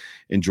 times.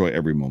 Enjoy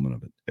every moment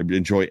of it.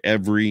 Enjoy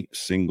every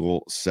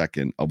single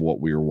second of what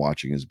we are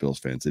watching as Bills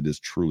fans. It is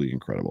truly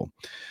incredible.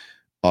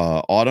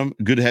 Autumn,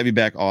 good to have you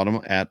back,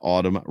 Autumn, at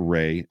Autumn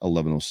Ray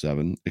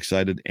 1107.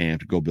 Excited,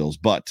 amped, go Bills,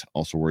 but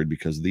also worried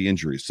because of the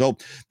injuries. So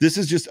this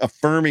is just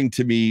affirming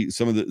to me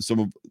some of the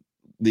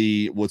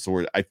what's the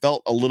word? I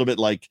felt a little bit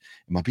like,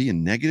 am I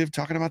being negative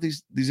talking about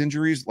these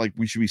injuries? Like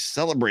we should be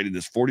celebrating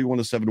this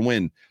 41-7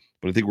 win,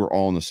 but I think we're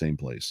all in the same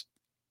place.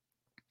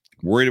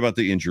 Worried about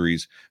the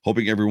injuries,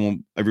 hoping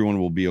everyone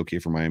will be okay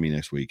for Miami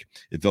next week.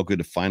 It felt good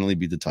to finally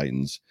beat the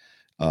Titans.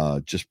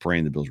 Just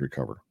praying the Bills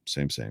recover.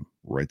 Same.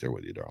 Right there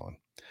with you, darling.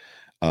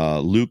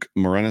 Luke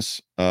Morenis,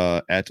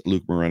 at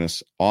Luke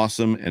Morenis,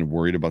 awesome and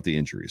worried about the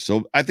injuries.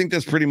 So I think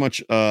that's pretty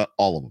much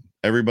all of them.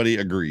 Everybody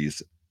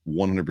agrees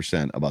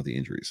 100% about the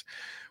injuries.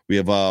 We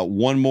have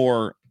one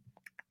more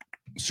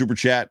super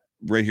chat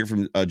right here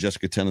from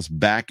Jessica Tennis,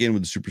 back in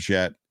with the super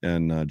chat.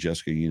 And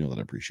Jessica, you know that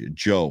I appreciate it.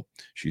 Joe,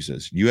 she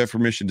says, you have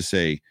permission to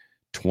say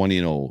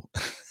 20-0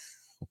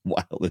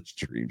 wildest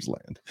dreams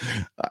land.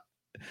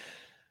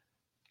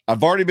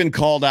 I've already been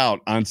called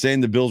out on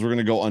saying the Bills were going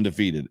to go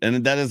undefeated.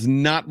 And that is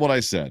not what I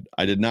said.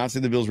 I did not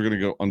say the Bills were going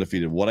to go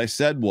undefeated. What I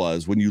said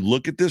was, when you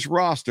look at this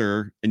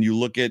roster and you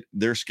look at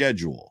their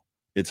schedule,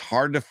 it's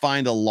hard to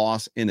find a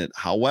loss in it.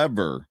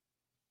 However,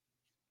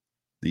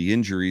 the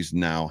injuries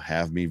now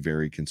have me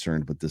very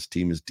concerned, but this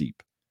team is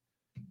deep.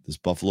 This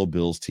Buffalo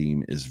Bills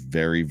team is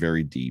very,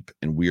 very deep,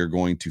 and we are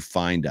going to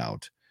find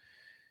out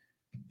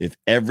if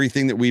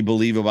everything that we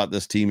believe about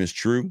this team is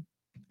true,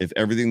 if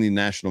everything the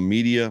national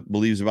media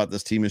believes about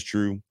this team is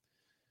true,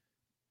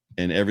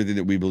 and everything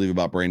that we believe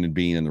about Brandon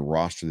Beane and the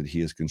roster that he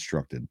has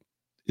constructed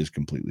is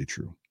completely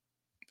true.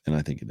 And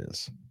I think it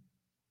is.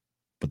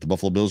 But the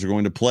Buffalo Bills are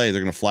going to play.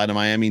 They're going to fly to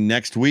Miami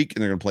next week,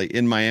 and they're going to play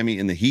in Miami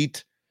in the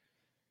heat.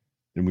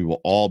 And we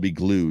will all be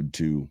glued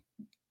to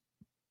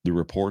the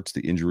reports,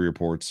 the injury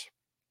reports,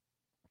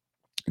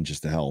 and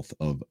just the health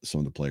of some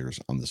of the players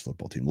on this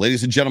football team.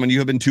 Ladies and gentlemen, you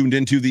have been tuned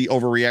into the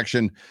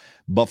Overreaction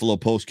Buffalo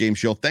Postgame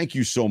Show. Thank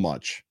you so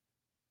much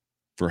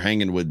for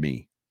hanging with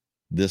me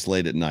this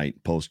late at night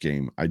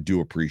postgame. I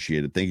do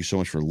appreciate it. Thank you so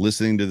much for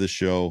listening to the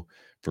show,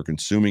 for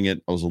consuming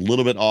it. I was a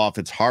little bit off.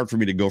 It's hard for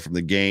me to go from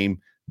the game.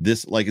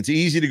 It's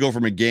easy to go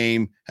from a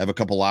game, have a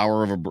couple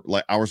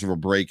hours of a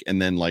break,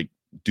 and then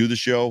do the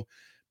show.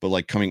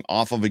 But coming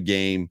off of a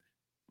game,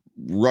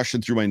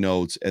 rushing through my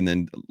notes, and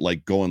then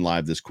going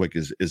live this quick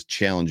is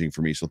challenging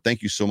for me. So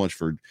thank you so much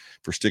for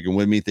sticking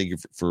with me. Thank you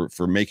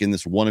for making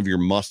this one of your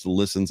must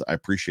listens. I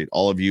appreciate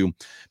all of you.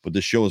 But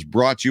this show is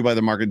brought to you by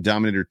the Market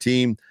Dominator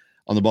team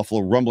on the Buffalo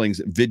Rumblings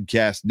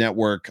Vidcast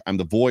Network. I'm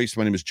the voice.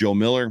 My name is Joe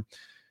Miller.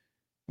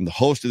 I'm the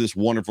host of this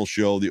wonderful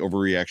show, the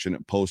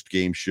Overreaction Post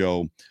Game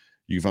Show.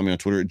 You can find me on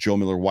Twitter at Joe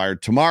Miller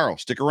Wired. Tomorrow,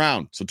 stick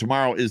around. So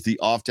tomorrow is the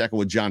Off Tackle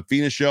with John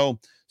Fina show.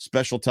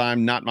 Special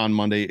time, not on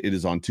Monday. It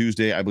is on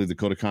Tuesday. I believe the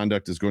Code of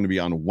Conduct is going to be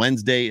on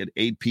Wednesday at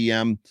 8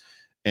 p.m.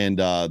 And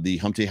the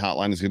Hump Day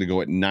Hotline is going to go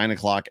at 9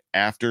 o'clock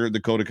after the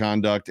Code of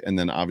Conduct. And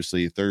then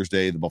obviously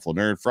Thursday, the Buffalo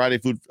Nerd. Friday,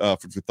 Food for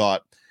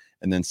Thought.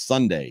 And then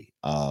Sunday,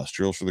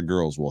 Strills for the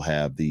Girls will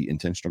have the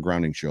Intentional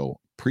Grounding show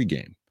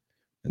pregame.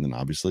 And then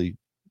obviously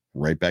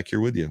right back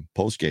here with you,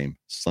 postgame,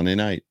 Sunday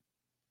night,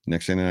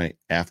 next Sunday night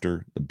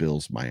after the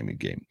Bills-Miami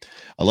game.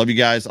 I love you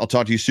guys. I'll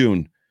talk to you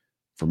soon.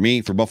 For me,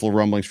 for Buffalo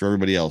Rumblings, for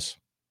everybody else,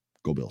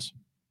 go Bills.